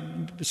are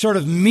sort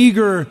of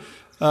meager,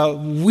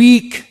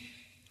 weak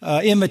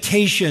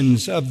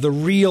imitations of the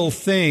real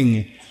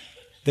thing.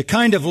 The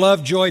kind of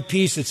love, joy,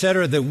 peace,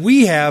 etc. that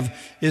we have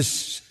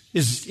is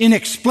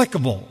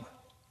inexplicable.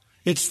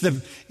 It's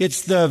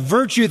the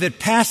virtue that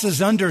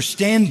passes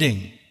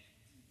understanding.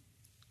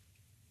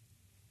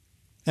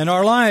 And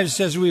our lives,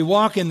 as we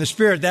walk in the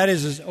Spirit, that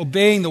is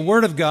obeying the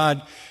Word of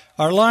God,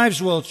 our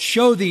lives will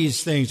show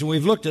these things. And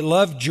we've looked at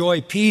love,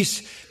 joy,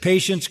 peace,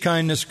 patience,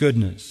 kindness,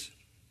 goodness.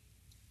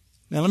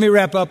 Now let me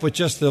wrap up with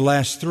just the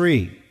last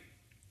three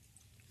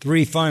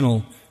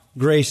final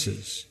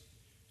graces.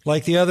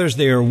 Like the others,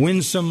 they are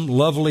winsome,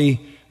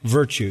 lovely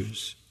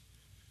virtues.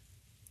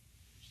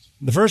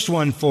 The first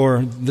one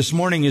for this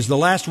morning is the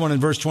last one in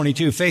verse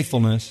 22,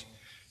 faithfulness.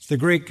 It's the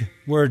Greek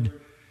word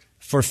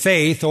for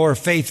faith or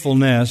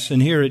faithfulness,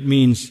 and here it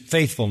means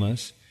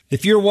faithfulness.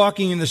 If you're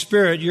walking in the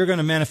Spirit, you're going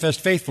to manifest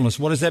faithfulness.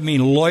 What does that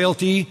mean?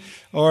 Loyalty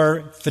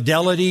or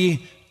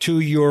fidelity to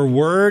your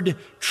word,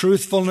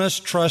 truthfulness,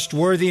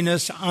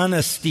 trustworthiness,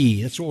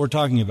 honesty. That's what we're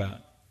talking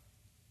about.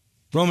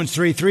 Romans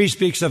 3:3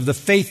 speaks of the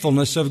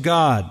faithfulness of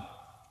God.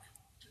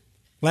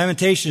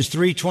 Lamentations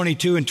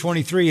 3:22 and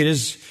 23, it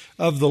is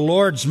of the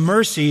Lord's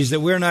mercies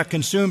that we're not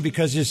consumed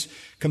because His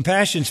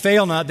compassions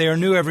fail not. They are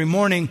new every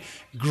morning.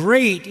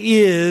 Great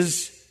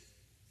is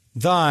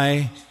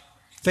thy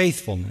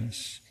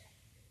faithfulness.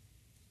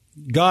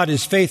 God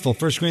is faithful.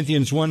 1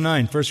 Corinthians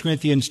 1:9, 1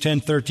 Corinthians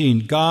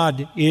 10:13.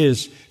 God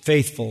is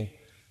faithful.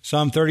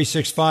 Psalm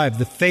 36:5.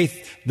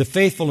 The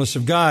faithfulness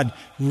of God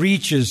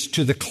reaches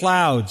to the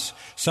clouds.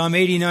 Psalm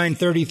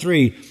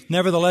 89:33.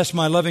 Nevertheless,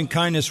 my loving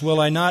kindness will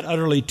I not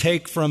utterly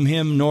take from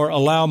Him, nor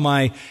allow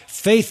my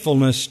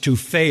faithfulness to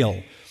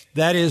fail.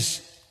 That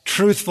is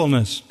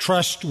truthfulness,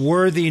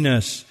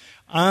 trustworthiness,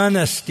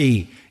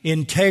 honesty,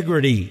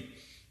 integrity.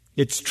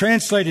 It's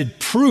translated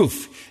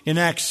proof in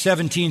Acts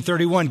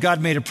 17:31.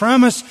 God made a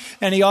promise,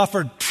 and He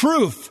offered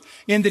proof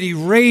in that He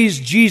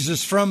raised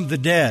Jesus from the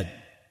dead.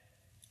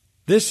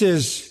 This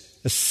is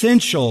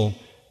essential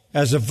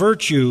as a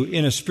virtue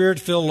in a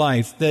Spirit-filled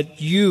life, that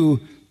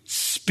you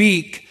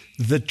speak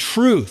the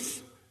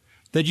truth,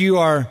 that you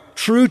are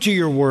true to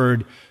your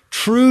word,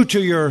 true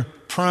to your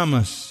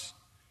promise.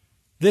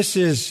 This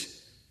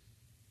is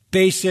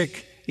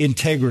basic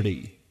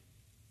integrity.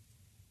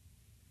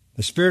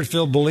 The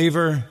Spirit-filled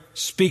believer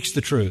speaks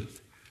the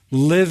truth,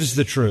 lives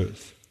the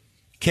truth,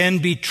 can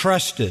be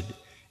trusted,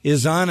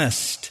 is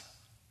honest,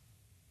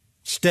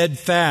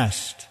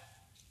 steadfast,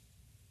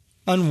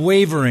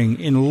 unwavering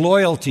in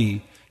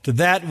loyalty to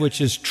that which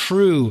is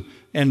true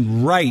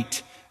and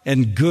right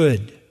and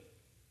good.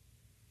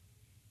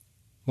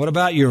 What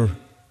about your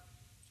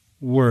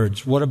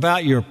words? What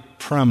about your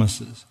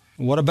promises?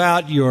 What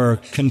about your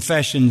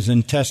confessions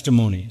and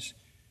testimonies?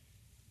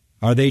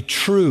 Are they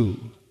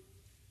true?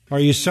 Are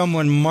you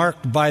someone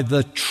marked by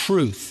the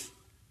truth?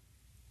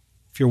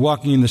 If you're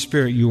walking in the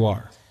Spirit, you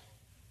are.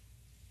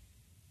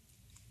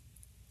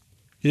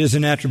 It is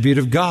an attribute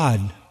of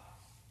God.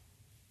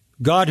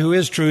 God who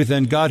is truth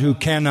and God who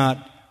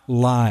cannot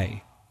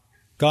lie.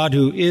 God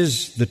who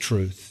is the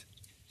truth.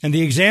 And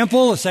the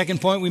example, the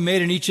second point we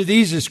made in each of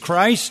these is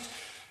Christ.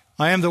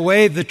 I am the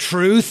way, the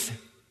truth,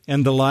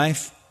 and the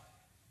life.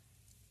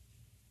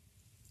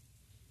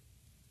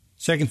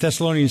 2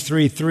 Thessalonians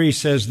 3:3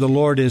 says the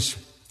Lord is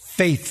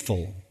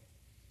faithful.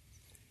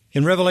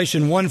 In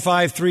Revelation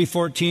 1:5,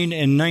 3:14,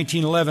 and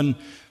 19:11,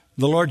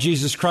 the Lord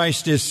Jesus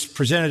Christ is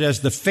presented as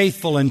the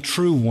faithful and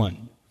true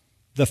one.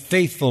 The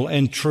faithful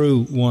and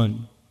true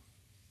one.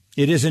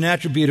 It is an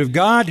attribute of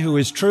God who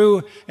is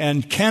true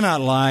and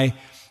cannot lie.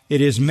 It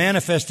is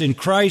manifest in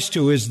Christ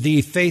who is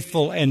the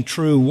faithful and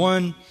true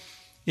one.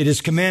 It is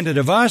commanded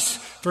of us.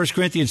 1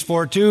 Corinthians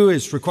 4:2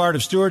 is required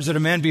of stewards that a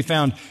man be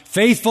found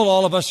faithful.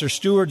 All of us are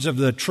stewards of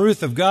the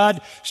truth of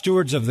God,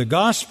 stewards of the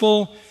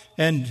gospel,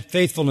 and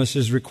faithfulness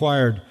is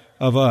required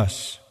of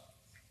us.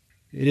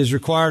 It is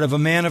required of a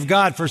man of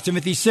God, 1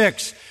 Timothy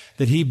 6,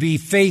 that he be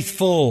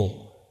faithful.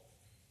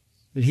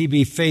 That he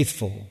be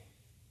faithful.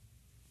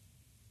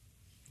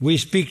 We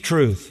speak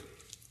truth.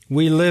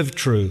 We live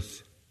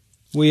truth.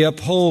 We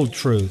uphold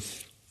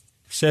truth.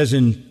 It says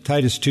in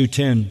Titus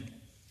 2:10,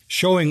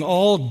 showing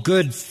all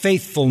good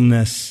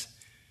faithfulness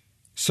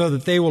so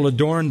that they will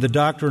adorn the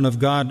doctrine of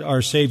God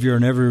our Savior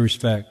in every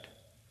respect.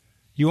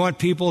 You want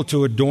people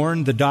to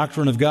adorn the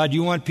doctrine of God?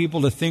 You want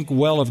people to think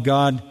well of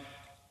God?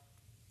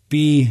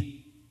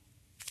 Be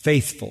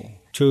faithful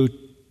to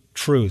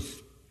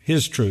truth,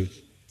 His truth.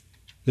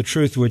 The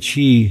truth which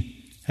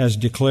He has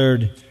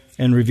declared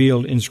and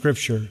revealed in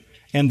Scripture,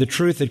 and the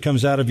truth that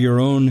comes out of your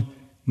own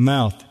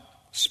mouth.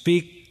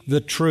 Speak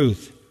the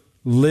truth.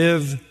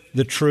 Live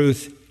the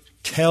truth.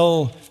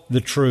 Tell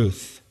the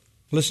truth.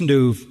 Listen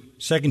to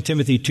 2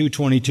 Timothy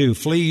 2:22.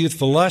 Flee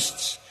youthful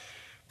lusts.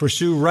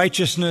 Pursue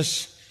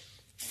righteousness,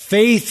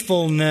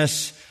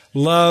 faithfulness,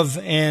 love,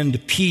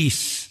 and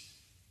peace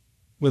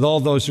with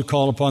all those who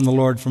call upon the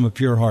Lord from a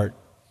pure heart.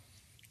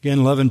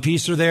 Again, love and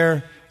peace are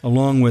there,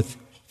 along with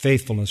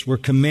faithfulness. We're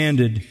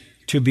commanded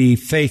to be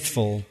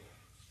faithful.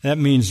 That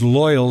means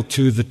loyal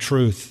to the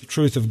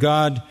truth of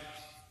God,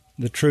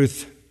 the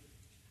truth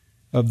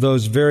of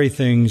those very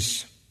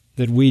things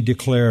that we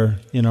declare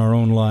in our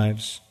own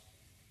lives.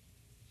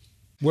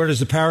 Where does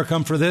the power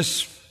come for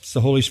this? It's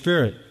the Holy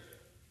Spirit.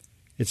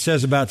 It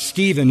says about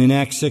Stephen in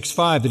Acts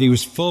 6:5 that he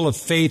was full of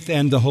faith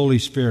and the Holy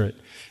Spirit.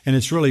 And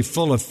it's really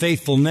full of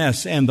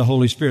faithfulness and the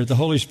Holy Spirit. The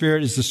Holy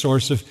Spirit is the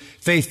source of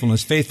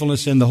faithfulness.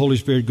 Faithfulness and the Holy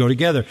Spirit go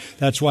together.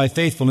 That's why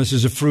faithfulness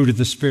is a fruit of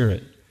the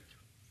Spirit.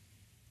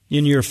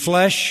 In your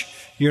flesh,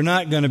 you're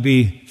not going to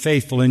be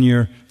faithful. In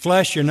your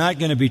flesh, you're not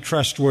going to be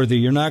trustworthy.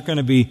 You're not going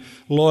to be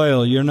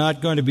loyal. You're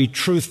not going to be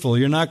truthful.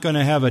 You're not going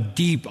to have a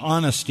deep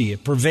honesty, a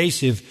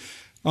pervasive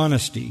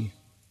honesty.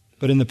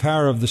 But in the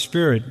power of the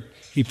Spirit,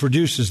 He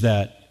produces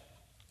that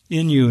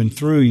in you and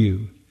through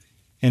you,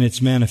 and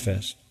it's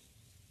manifest.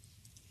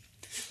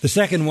 The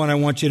second one I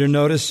want you to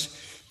notice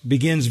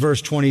begins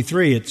verse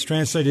 23. It's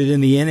translated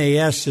in the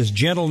NAS as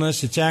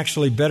gentleness. It's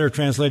actually better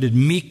translated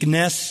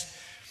meekness.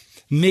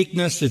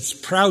 Meekness, it's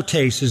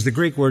prautes is the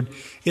Greek word.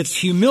 It's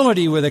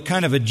humility with a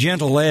kind of a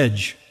gentle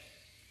edge.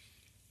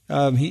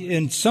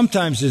 And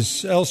sometimes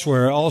is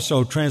elsewhere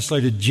also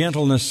translated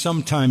gentleness,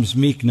 sometimes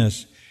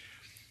meekness.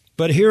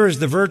 But here is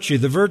the virtue.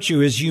 The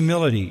virtue is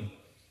humility.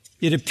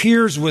 It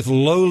appears with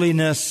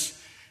lowliness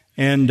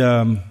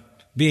and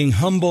being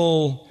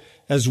humble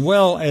as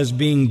well as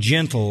being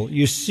gentle.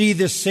 You see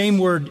this same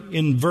word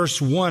in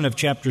verse 1 of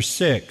chapter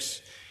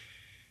 6.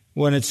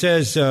 When it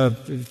says,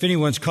 if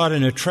anyone's caught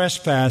in a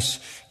trespass,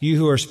 you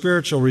who are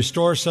spiritual,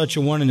 restore such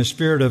a one in a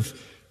spirit of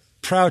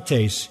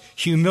prautes,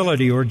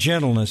 humility or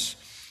gentleness.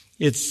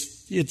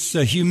 It's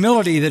a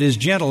humility that is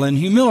gentle, and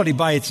humility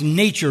by its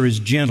nature is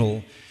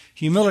gentle.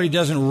 Humility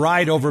doesn't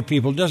ride over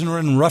people, doesn't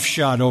run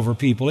roughshod over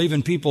people,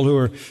 even people who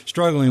are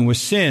struggling with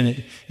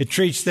sin. It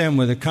treats them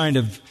with a kind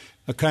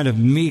of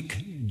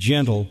meek,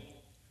 gentle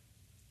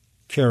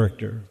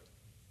character.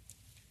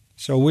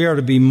 So we are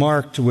to be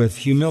marked with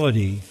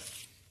humility.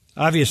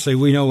 Obviously,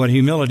 we know what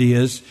humility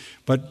is,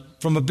 but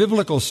from a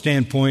biblical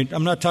standpoint,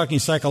 I'm not talking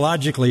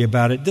psychologically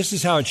about it. This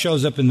is how it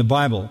shows up in the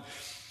Bible.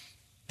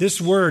 This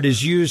word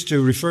is used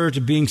to refer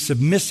to being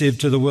submissive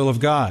to the will of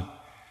God.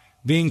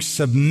 Being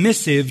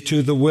submissive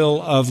to the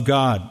will of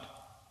God.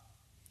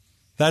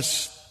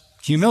 That's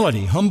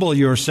humility. Humble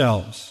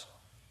yourselves,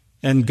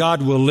 and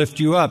God will lift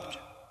you up.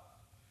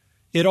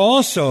 It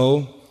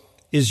also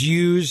is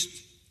used,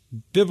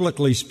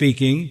 biblically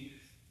speaking,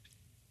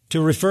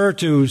 to refer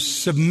to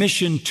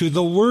submission to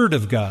the Word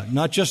of God,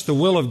 not just the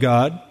will of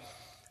God,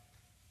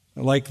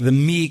 like the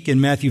meek in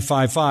Matthew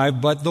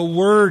 5:5, but the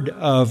Word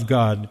of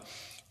God.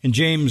 In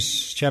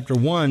James chapter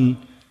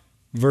 1,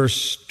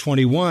 verse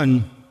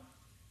 21,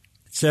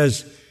 it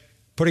says,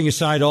 putting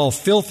aside all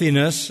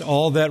filthiness,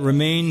 all that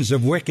remains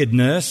of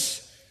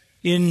wickedness,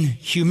 in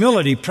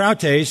humility,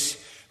 prautes,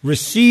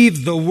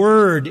 receive the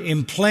Word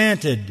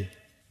implanted.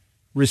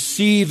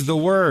 Receive the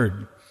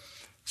Word.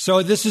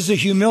 So this is a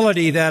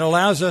humility that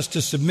allows us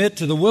to submit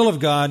to the will of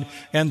God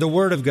and the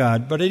Word of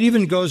God. But it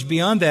even goes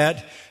beyond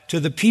that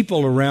to the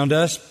people around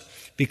us,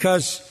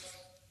 because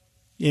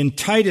in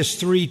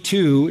Titus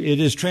 3:2, it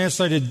is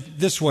translated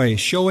this way,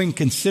 showing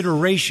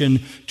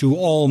consideration to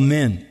all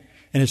men.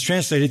 And it's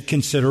translated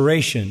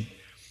consideration.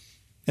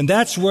 And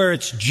that's where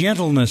its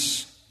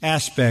gentleness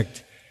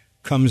aspect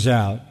comes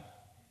out.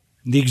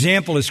 The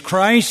example is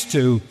Christ,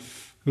 who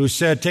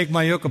said, take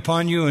my yoke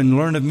upon you and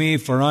learn of me,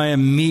 for I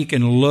am meek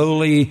and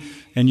lowly,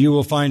 and you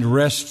will find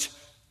rest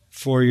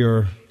for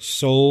your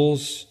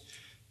souls.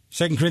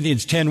 2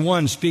 Corinthians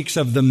 10:1 speaks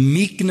of the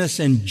meekness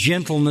and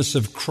gentleness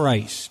of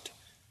Christ.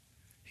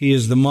 He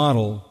is the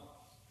model.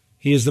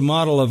 He is the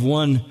model of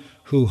one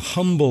who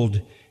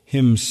humbled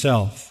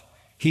himself.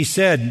 He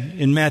said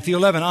in Matthew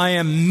 11, I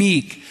am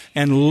meek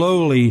and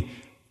lowly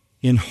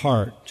in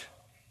heart.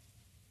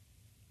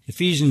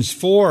 Ephesians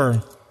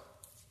 4,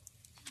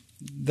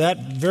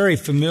 that very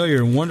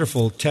familiar,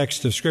 wonderful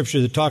text of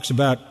Scripture that talks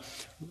about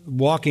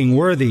walking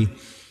worthy,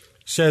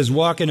 says,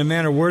 walk in a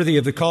manner worthy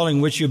of the calling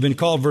which you've been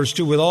called, verse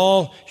 2, with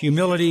all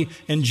humility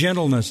and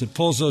gentleness. It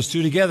pulls those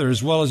two together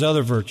as well as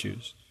other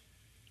virtues.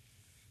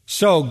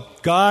 So,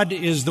 God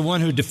is the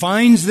one who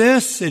defines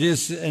this. It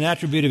is an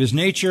attribute of His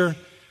nature,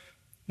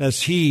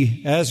 as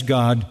He, as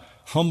God,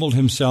 humbled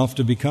Himself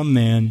to become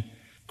man.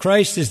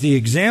 Christ is the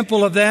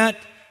example of that.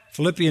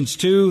 Philippians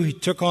 2, He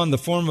took on the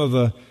form of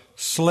a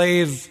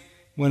slave,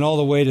 went all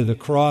the way to the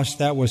cross.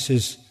 That was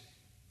His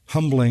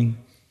humbling.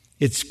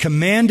 It's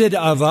commanded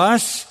of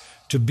us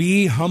to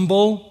be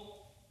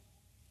humble.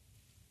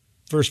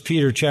 1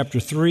 Peter chapter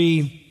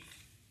 3,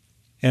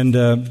 and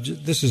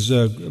this is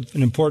an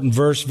important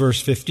verse,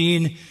 verse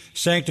 15.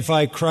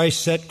 Sanctify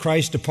Christ, set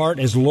Christ apart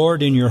as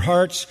Lord in your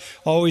hearts.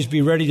 Always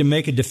be ready to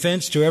make a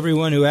defense to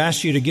everyone who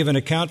asks you to give an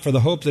account for the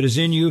hope that is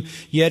in you,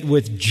 yet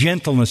with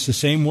gentleness, the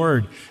same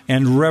word,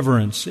 and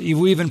reverence.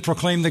 We even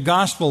proclaim the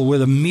gospel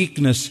with a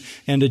meekness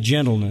and a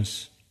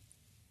gentleness.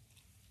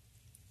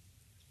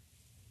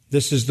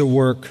 This is the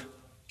work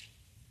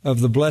of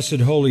the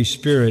blessed Holy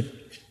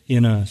Spirit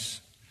in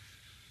us.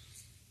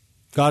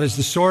 God is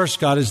the source.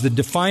 God is the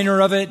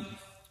definer of it.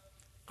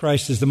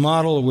 Christ is the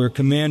model. We're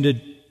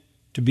commanded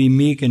to be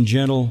meek and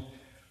gentle.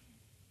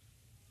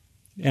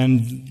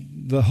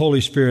 And the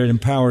Holy Spirit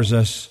empowers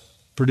us,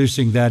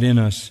 producing that in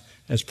us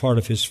as part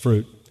of His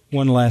fruit.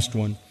 One last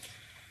one.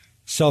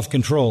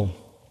 Self-control.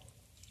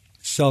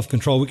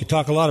 Self-control. We could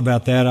talk a lot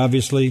about that,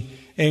 obviously.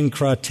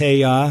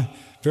 Enkrateia,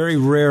 very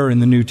rare in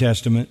the New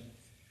Testament.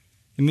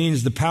 It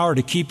means the power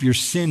to keep your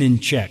sin in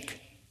check.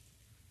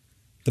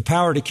 The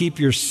power to keep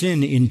your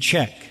sin in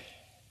check.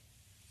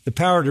 The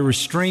power to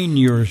restrain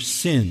your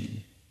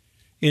sin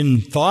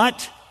in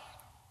thought,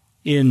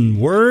 in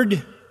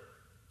word,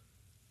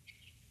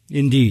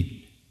 in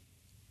deed.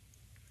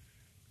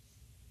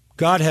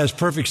 God has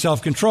perfect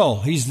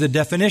self-control. He's the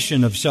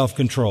definition of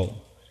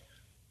self-control.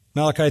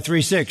 Malachi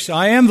 3:6,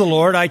 I am the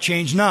Lord, I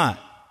change not.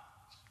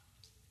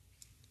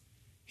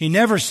 He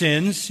never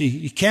sins.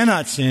 He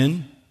cannot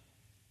sin.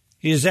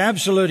 He is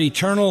absolute,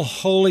 eternal,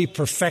 holy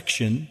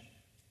perfection.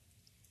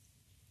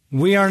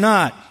 We are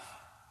not.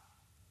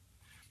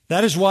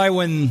 That is why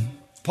when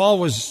Paul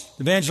was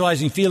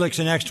evangelizing Felix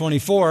in Acts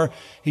 24,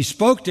 he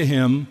spoke to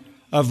him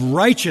of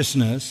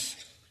righteousness,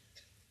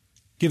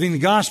 giving the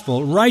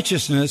gospel,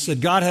 righteousness, that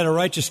God had a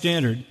righteous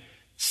standard,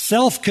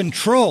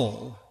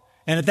 self-control.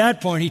 And at that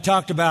point, he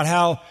talked about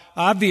how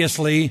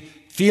obviously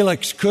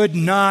Felix could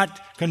not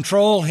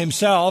control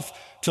himself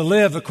to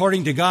live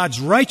according to God's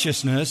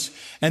righteousness.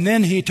 And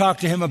then he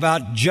talked to him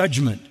about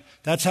judgment.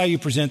 That's how you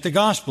present the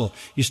gospel.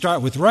 You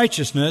start with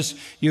righteousness.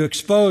 You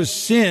expose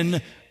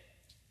sin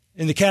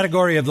in the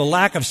category of the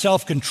lack of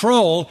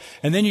self-control.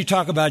 And then you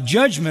talk about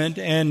judgment.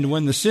 And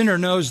when the sinner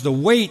knows the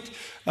weight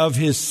of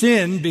his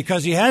sin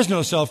because he has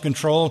no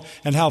self-control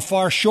and how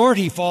far short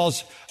he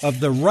falls of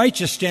the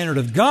righteous standard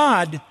of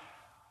God,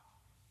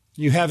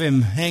 you have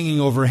him hanging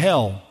over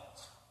hell.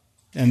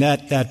 And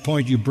at that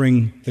point, you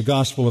bring the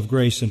gospel of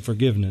grace and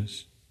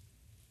forgiveness.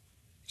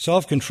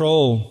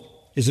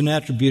 Self-control is an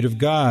attribute of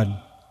God.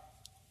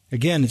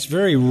 Again, it's a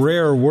very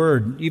rare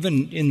word.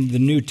 Even in the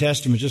New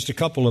Testament, just a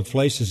couple of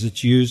places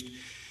it's used.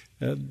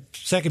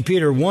 2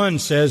 Peter 1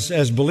 says,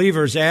 as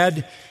believers,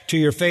 add to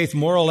your faith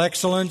moral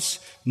excellence,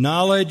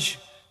 knowledge,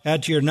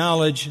 add to your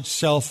knowledge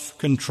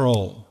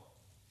self-control.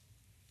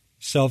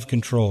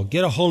 Self-control.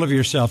 Get a hold of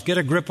yourself. Get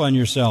a grip on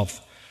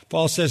yourself.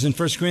 Paul says in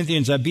 1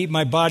 Corinthians, I beat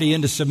my body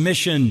into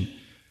submission,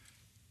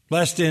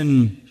 lest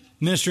in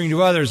ministering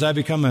to others I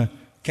become a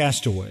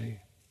castaway.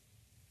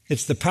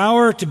 It's the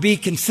power to be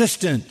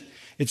consistent.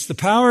 It's the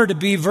power to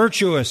be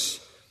virtuous.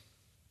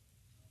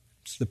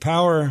 It's the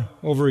power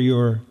over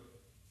your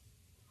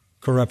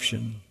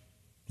corruption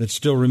that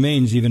still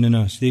remains even in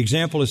us. The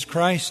example is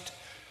Christ,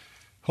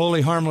 holy,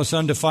 harmless,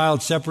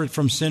 undefiled, separate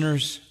from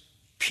sinners,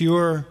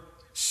 pure,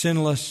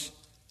 sinless.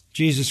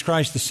 Jesus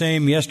Christ the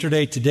same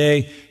yesterday,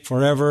 today,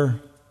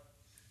 forever.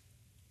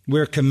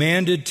 We're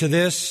commanded to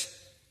this.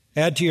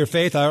 Add to your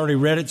faith. I already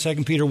read it,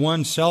 2 Peter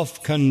 1,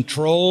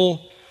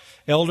 self-control.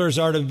 Elders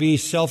are to be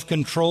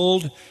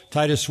self-controlled.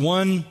 Titus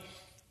 1,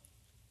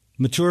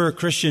 mature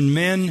Christian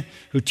men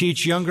who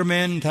teach younger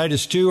men.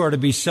 Titus 2 are to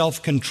be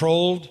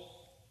self-controlled.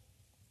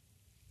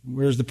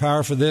 Where's the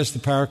power for this? The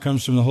power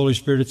comes from the Holy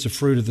Spirit. It's a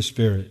fruit of the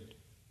Spirit.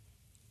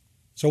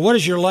 So what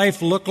does your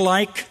life look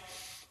like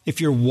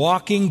if you're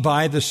walking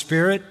by the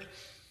Spirit?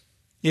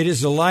 It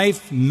is a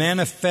life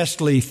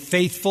manifestly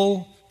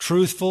faithful,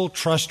 truthful,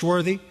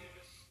 trustworthy.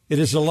 It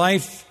is a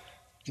life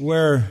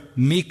where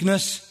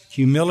meekness,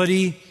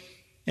 humility,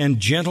 and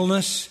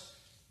gentleness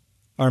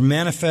are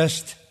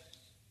manifest,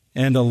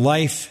 and a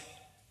life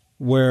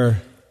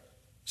where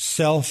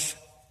the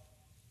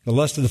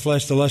lust of the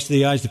flesh, the lust of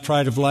the eyes, the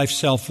pride of life,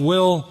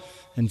 self-will,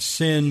 and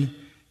sin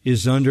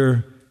is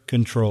under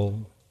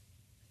control.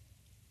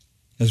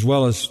 As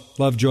well as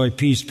love, joy,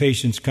 peace,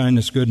 patience,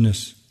 kindness,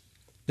 goodness.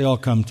 They all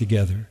come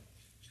together.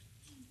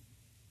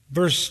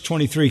 Verse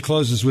 23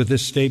 closes with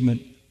this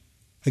statement,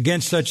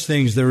 against such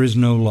things there is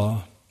no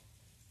law.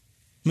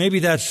 Maybe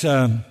there's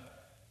a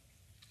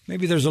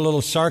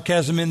little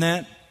sarcasm in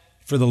that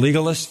for the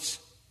legalists.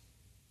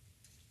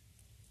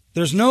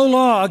 There's no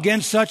law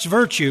against such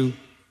virtue.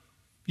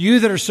 You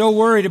that are so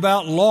worried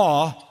about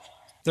law,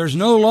 there's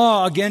no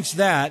law against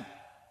that.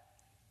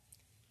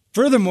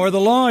 Furthermore, the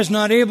law is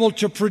not able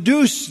to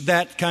produce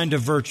that kind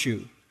of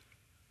virtue.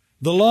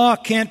 The law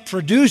can't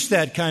produce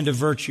that kind of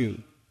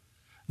virtue.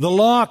 The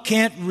law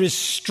can't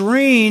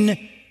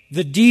restrain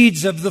the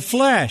deeds of the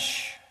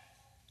flesh.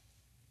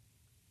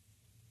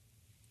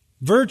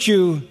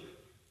 Virtue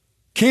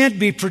can't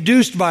be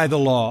produced by the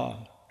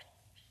law.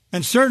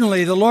 And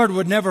certainly the Lord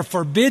would never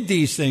forbid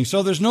these things.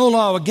 So there's no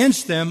law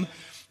against them,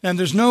 and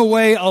there's no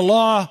way a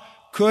law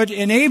could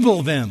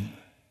enable them.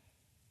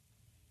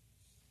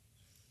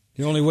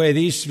 The only way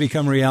these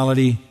become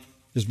reality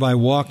is by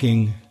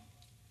walking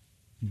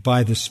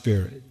by the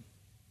Spirit.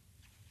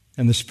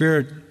 And the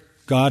Spirit,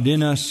 God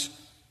in us,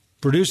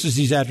 produces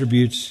these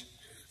attributes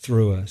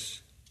through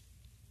us.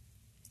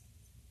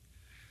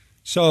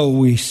 So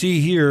we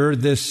see here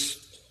this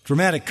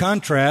dramatic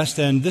contrast,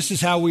 and this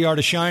is how we are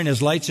to shine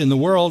as lights in the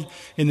world,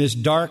 in this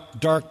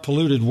dark,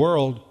 polluted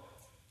world.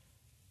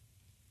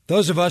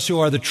 Those of us who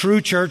are the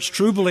true church,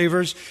 true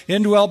believers,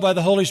 indwelt by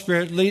the Holy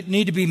Spirit,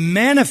 need to be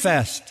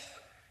manifest,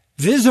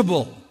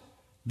 visible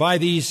by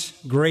these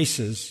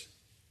graces.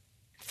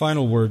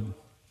 Final word.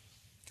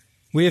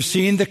 We have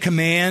seen the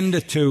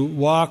command to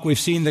walk. We've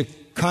seen the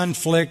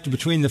conflict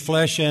between the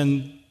flesh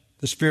and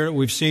the Spirit.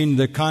 We've seen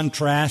the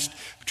contrast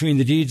between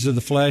the deeds of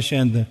the flesh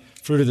and the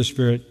fruit of the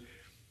Spirit.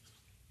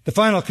 The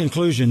final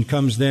conclusion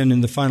comes then in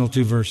the final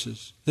two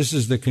verses. This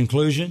is the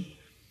conclusion.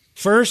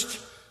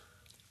 First,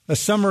 a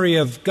summary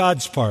of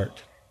God's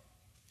part.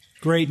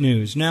 Great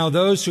news. Now,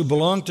 those who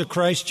belong to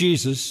Christ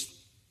Jesus,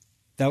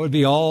 that would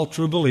be all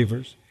true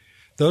believers,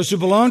 those who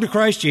belong to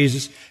Christ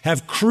Jesus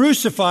have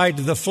crucified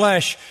the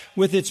flesh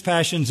with its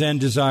passions and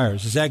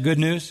desires. Is that good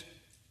news?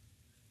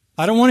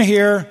 I don't want to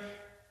hear,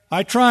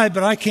 I tried,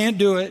 but I can't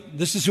do it.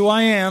 This is who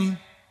I am.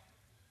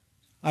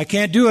 I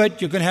can't do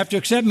it. You're going to have to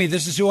accept me.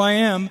 This is who I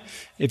am.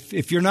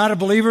 If you're not a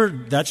believer,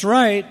 that's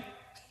right.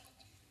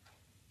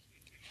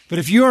 But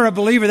if you are a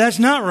believer, that's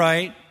not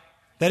right.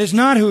 That is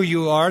not who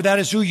you are. That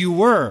is who you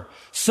were.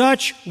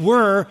 Such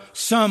were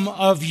some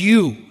of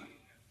you.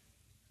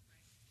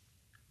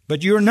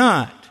 But you're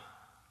not.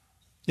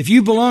 If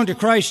you belong to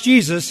Christ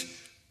Jesus,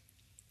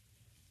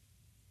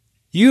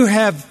 you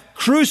have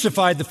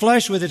crucified the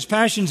flesh with its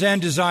passions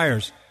and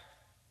desires.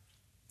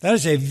 That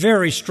is a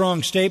very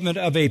strong statement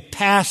of a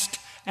past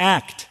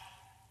act.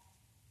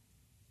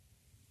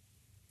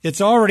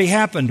 It's already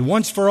happened,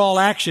 once for all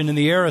action in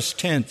the aorist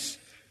tense.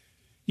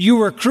 You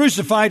were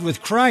crucified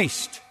with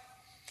Christ.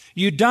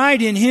 You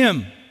died in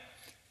Him.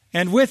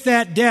 And with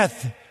that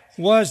death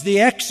was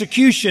the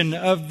execution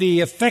of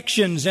the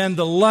affections and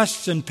the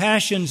lusts and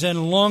passions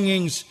and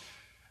longings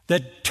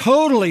that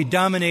totally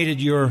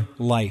dominated your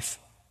life.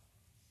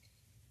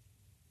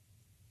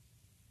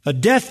 A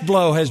death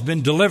blow has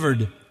been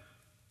delivered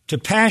to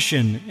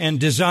passion and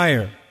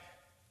desire.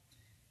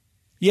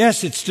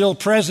 Yes, it's still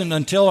present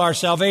until our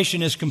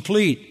salvation is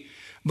complete,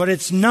 but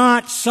it's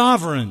not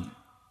sovereign.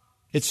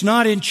 It's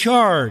not in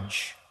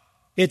charge.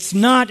 It's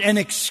not an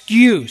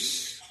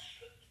excuse,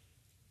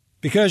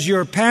 because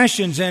your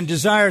passions and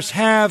desires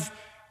have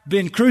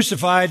been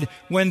crucified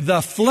when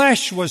the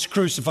flesh was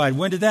crucified.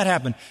 When did that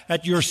happen?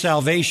 At your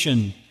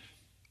salvation.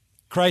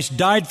 Christ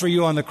died for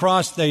you on the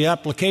cross. The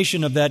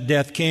application of that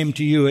death came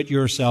to you at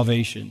your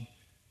salvation.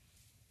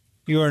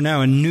 You are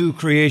now a new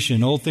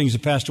creation. Old things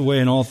have passed away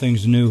and all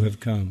things new have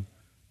come.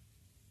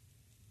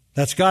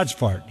 That's God's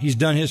part. He's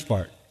done His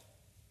part.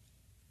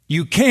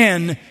 You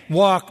can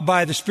walk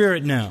by the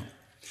Spirit now.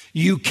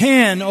 You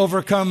can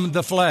overcome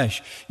the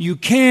flesh. You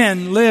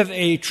can live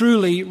a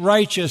truly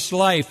righteous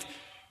life.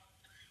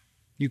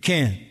 You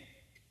can.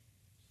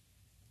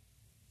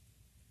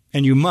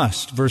 And you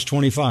must. Verse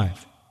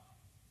 25.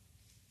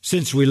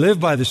 Since we live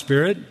by the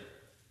Spirit,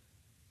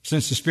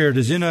 since the Spirit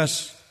is in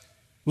us,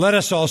 let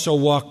us also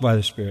walk by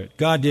the Spirit.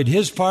 God did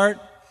His part.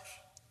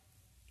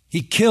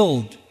 He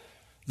killed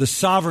the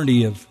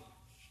sovereignty of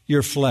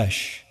your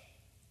flesh.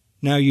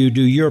 Now you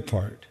do your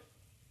part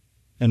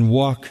and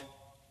walk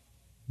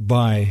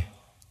by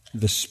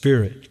the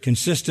Spirit,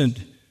 consistent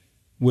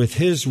with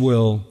His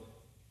will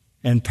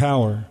and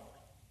power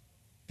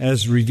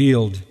as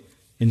revealed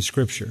in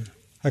Scripture.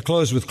 I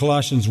close with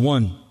Colossians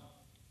 1.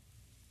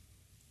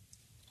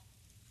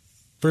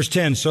 Verse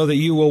 10, so that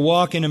you will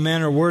walk in a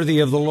manner worthy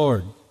of the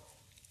Lord,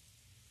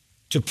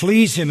 to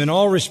please Him in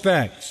all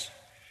respects,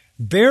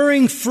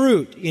 bearing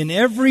fruit in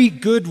every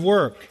good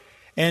work,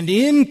 and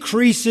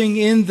increasing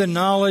in the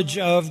knowledge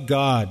of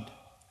God,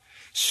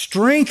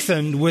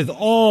 strengthened with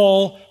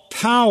all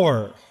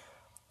power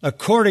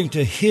according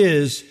to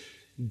His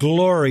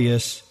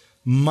glorious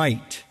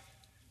might,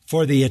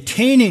 for the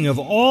attaining of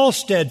all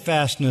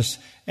steadfastness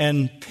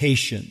and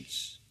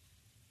patience,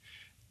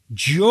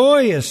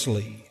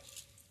 joyously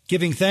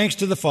giving thanks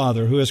to the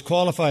Father who has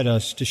qualified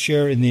us to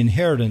share in the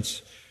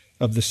inheritance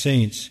of the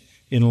saints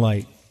in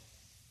light.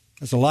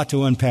 That's a lot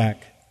to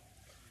unpack.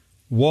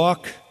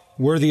 Walk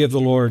worthy of the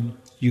Lord.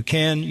 You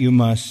can, you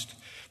must.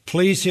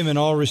 Please Him in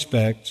all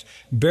respects.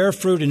 Bear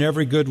fruit in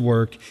every good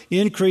work.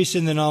 Increase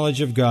in the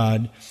knowledge of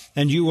God.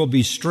 And you will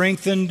be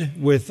strengthened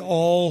with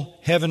all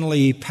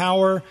heavenly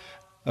power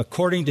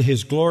according to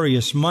His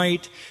glorious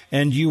might.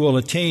 And you will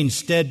attain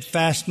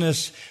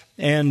steadfastness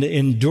and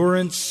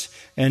endurance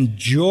and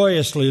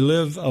joyously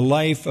live a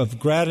life of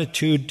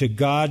gratitude to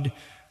God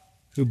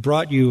who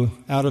brought you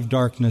out of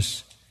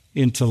darkness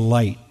into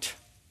light.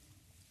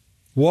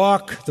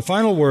 Walk, the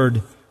final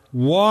word,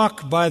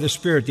 walk by the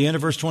Spirit, the end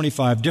of verse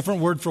 25.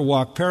 Different word for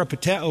walk.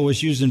 Peripateo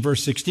was used in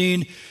verse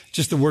 16,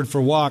 just the word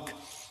for walk.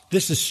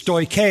 This is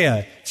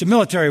stoicheia. It's a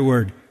military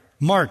word.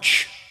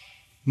 March.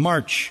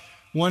 March.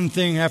 One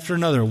thing after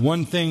another.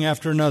 One thing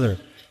after another.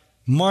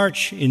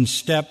 March in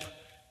step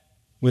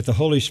with the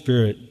Holy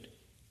Spirit,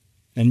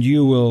 and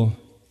you will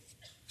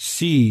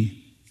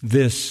see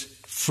this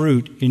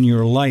fruit in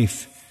your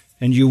life,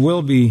 and you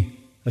will be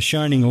a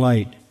shining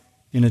light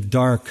in a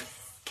dark,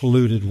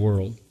 polluted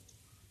world.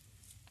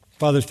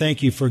 Father,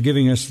 thank you for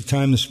giving us the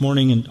time this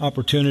morning and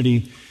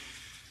opportunity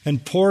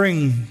and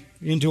pouring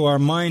into our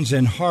minds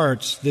and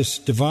hearts this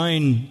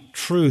divine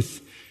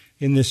truth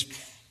in this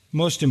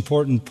most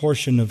important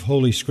portion of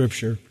Holy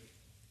Scripture.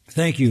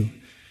 Thank you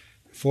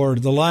for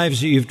the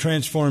lives that you've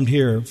transformed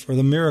here, for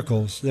the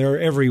miracles that are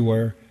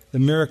everywhere, the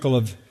miracle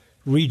of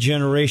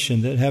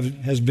regeneration that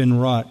has been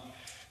wrought.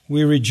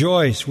 We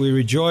rejoice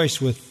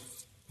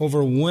with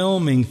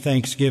overwhelming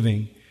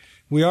thanksgiving.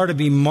 We are to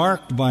be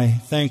marked by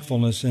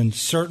thankfulness, and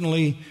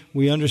certainly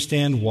we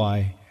understand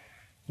why.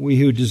 We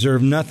who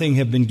deserve nothing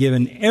have been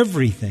given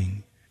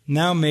everything.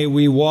 Now may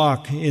we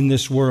walk in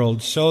this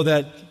world so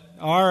that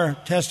our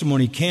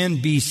testimony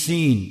can be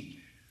seen,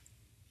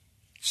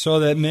 so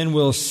that men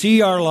will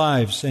see our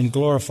lives and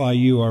glorify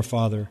you, our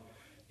Father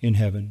in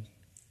heaven.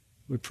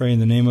 We pray in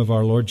the name of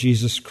our Lord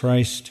Jesus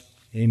Christ.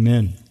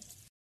 Amen.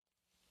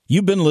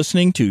 You've been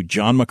listening to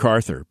John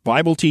MacArthur,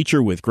 Bible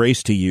teacher with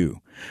Grace to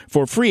You.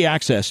 For free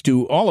access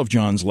to all of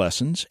John's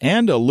lessons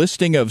and a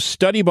listing of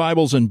study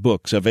Bibles and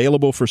books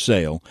available for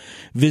sale,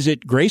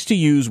 visit Grace to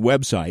You's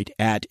website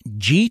at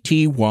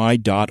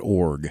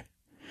gty.org.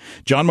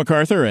 John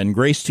MacArthur and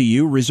Grace to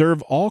You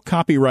reserve all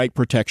copyright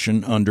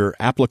protection under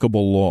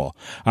applicable law.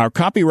 Our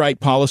copyright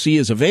policy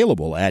is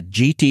available at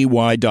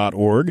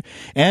gty.org,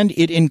 and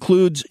it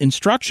includes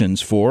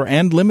instructions for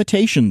and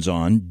limitations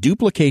on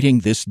duplicating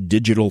this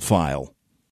digital file.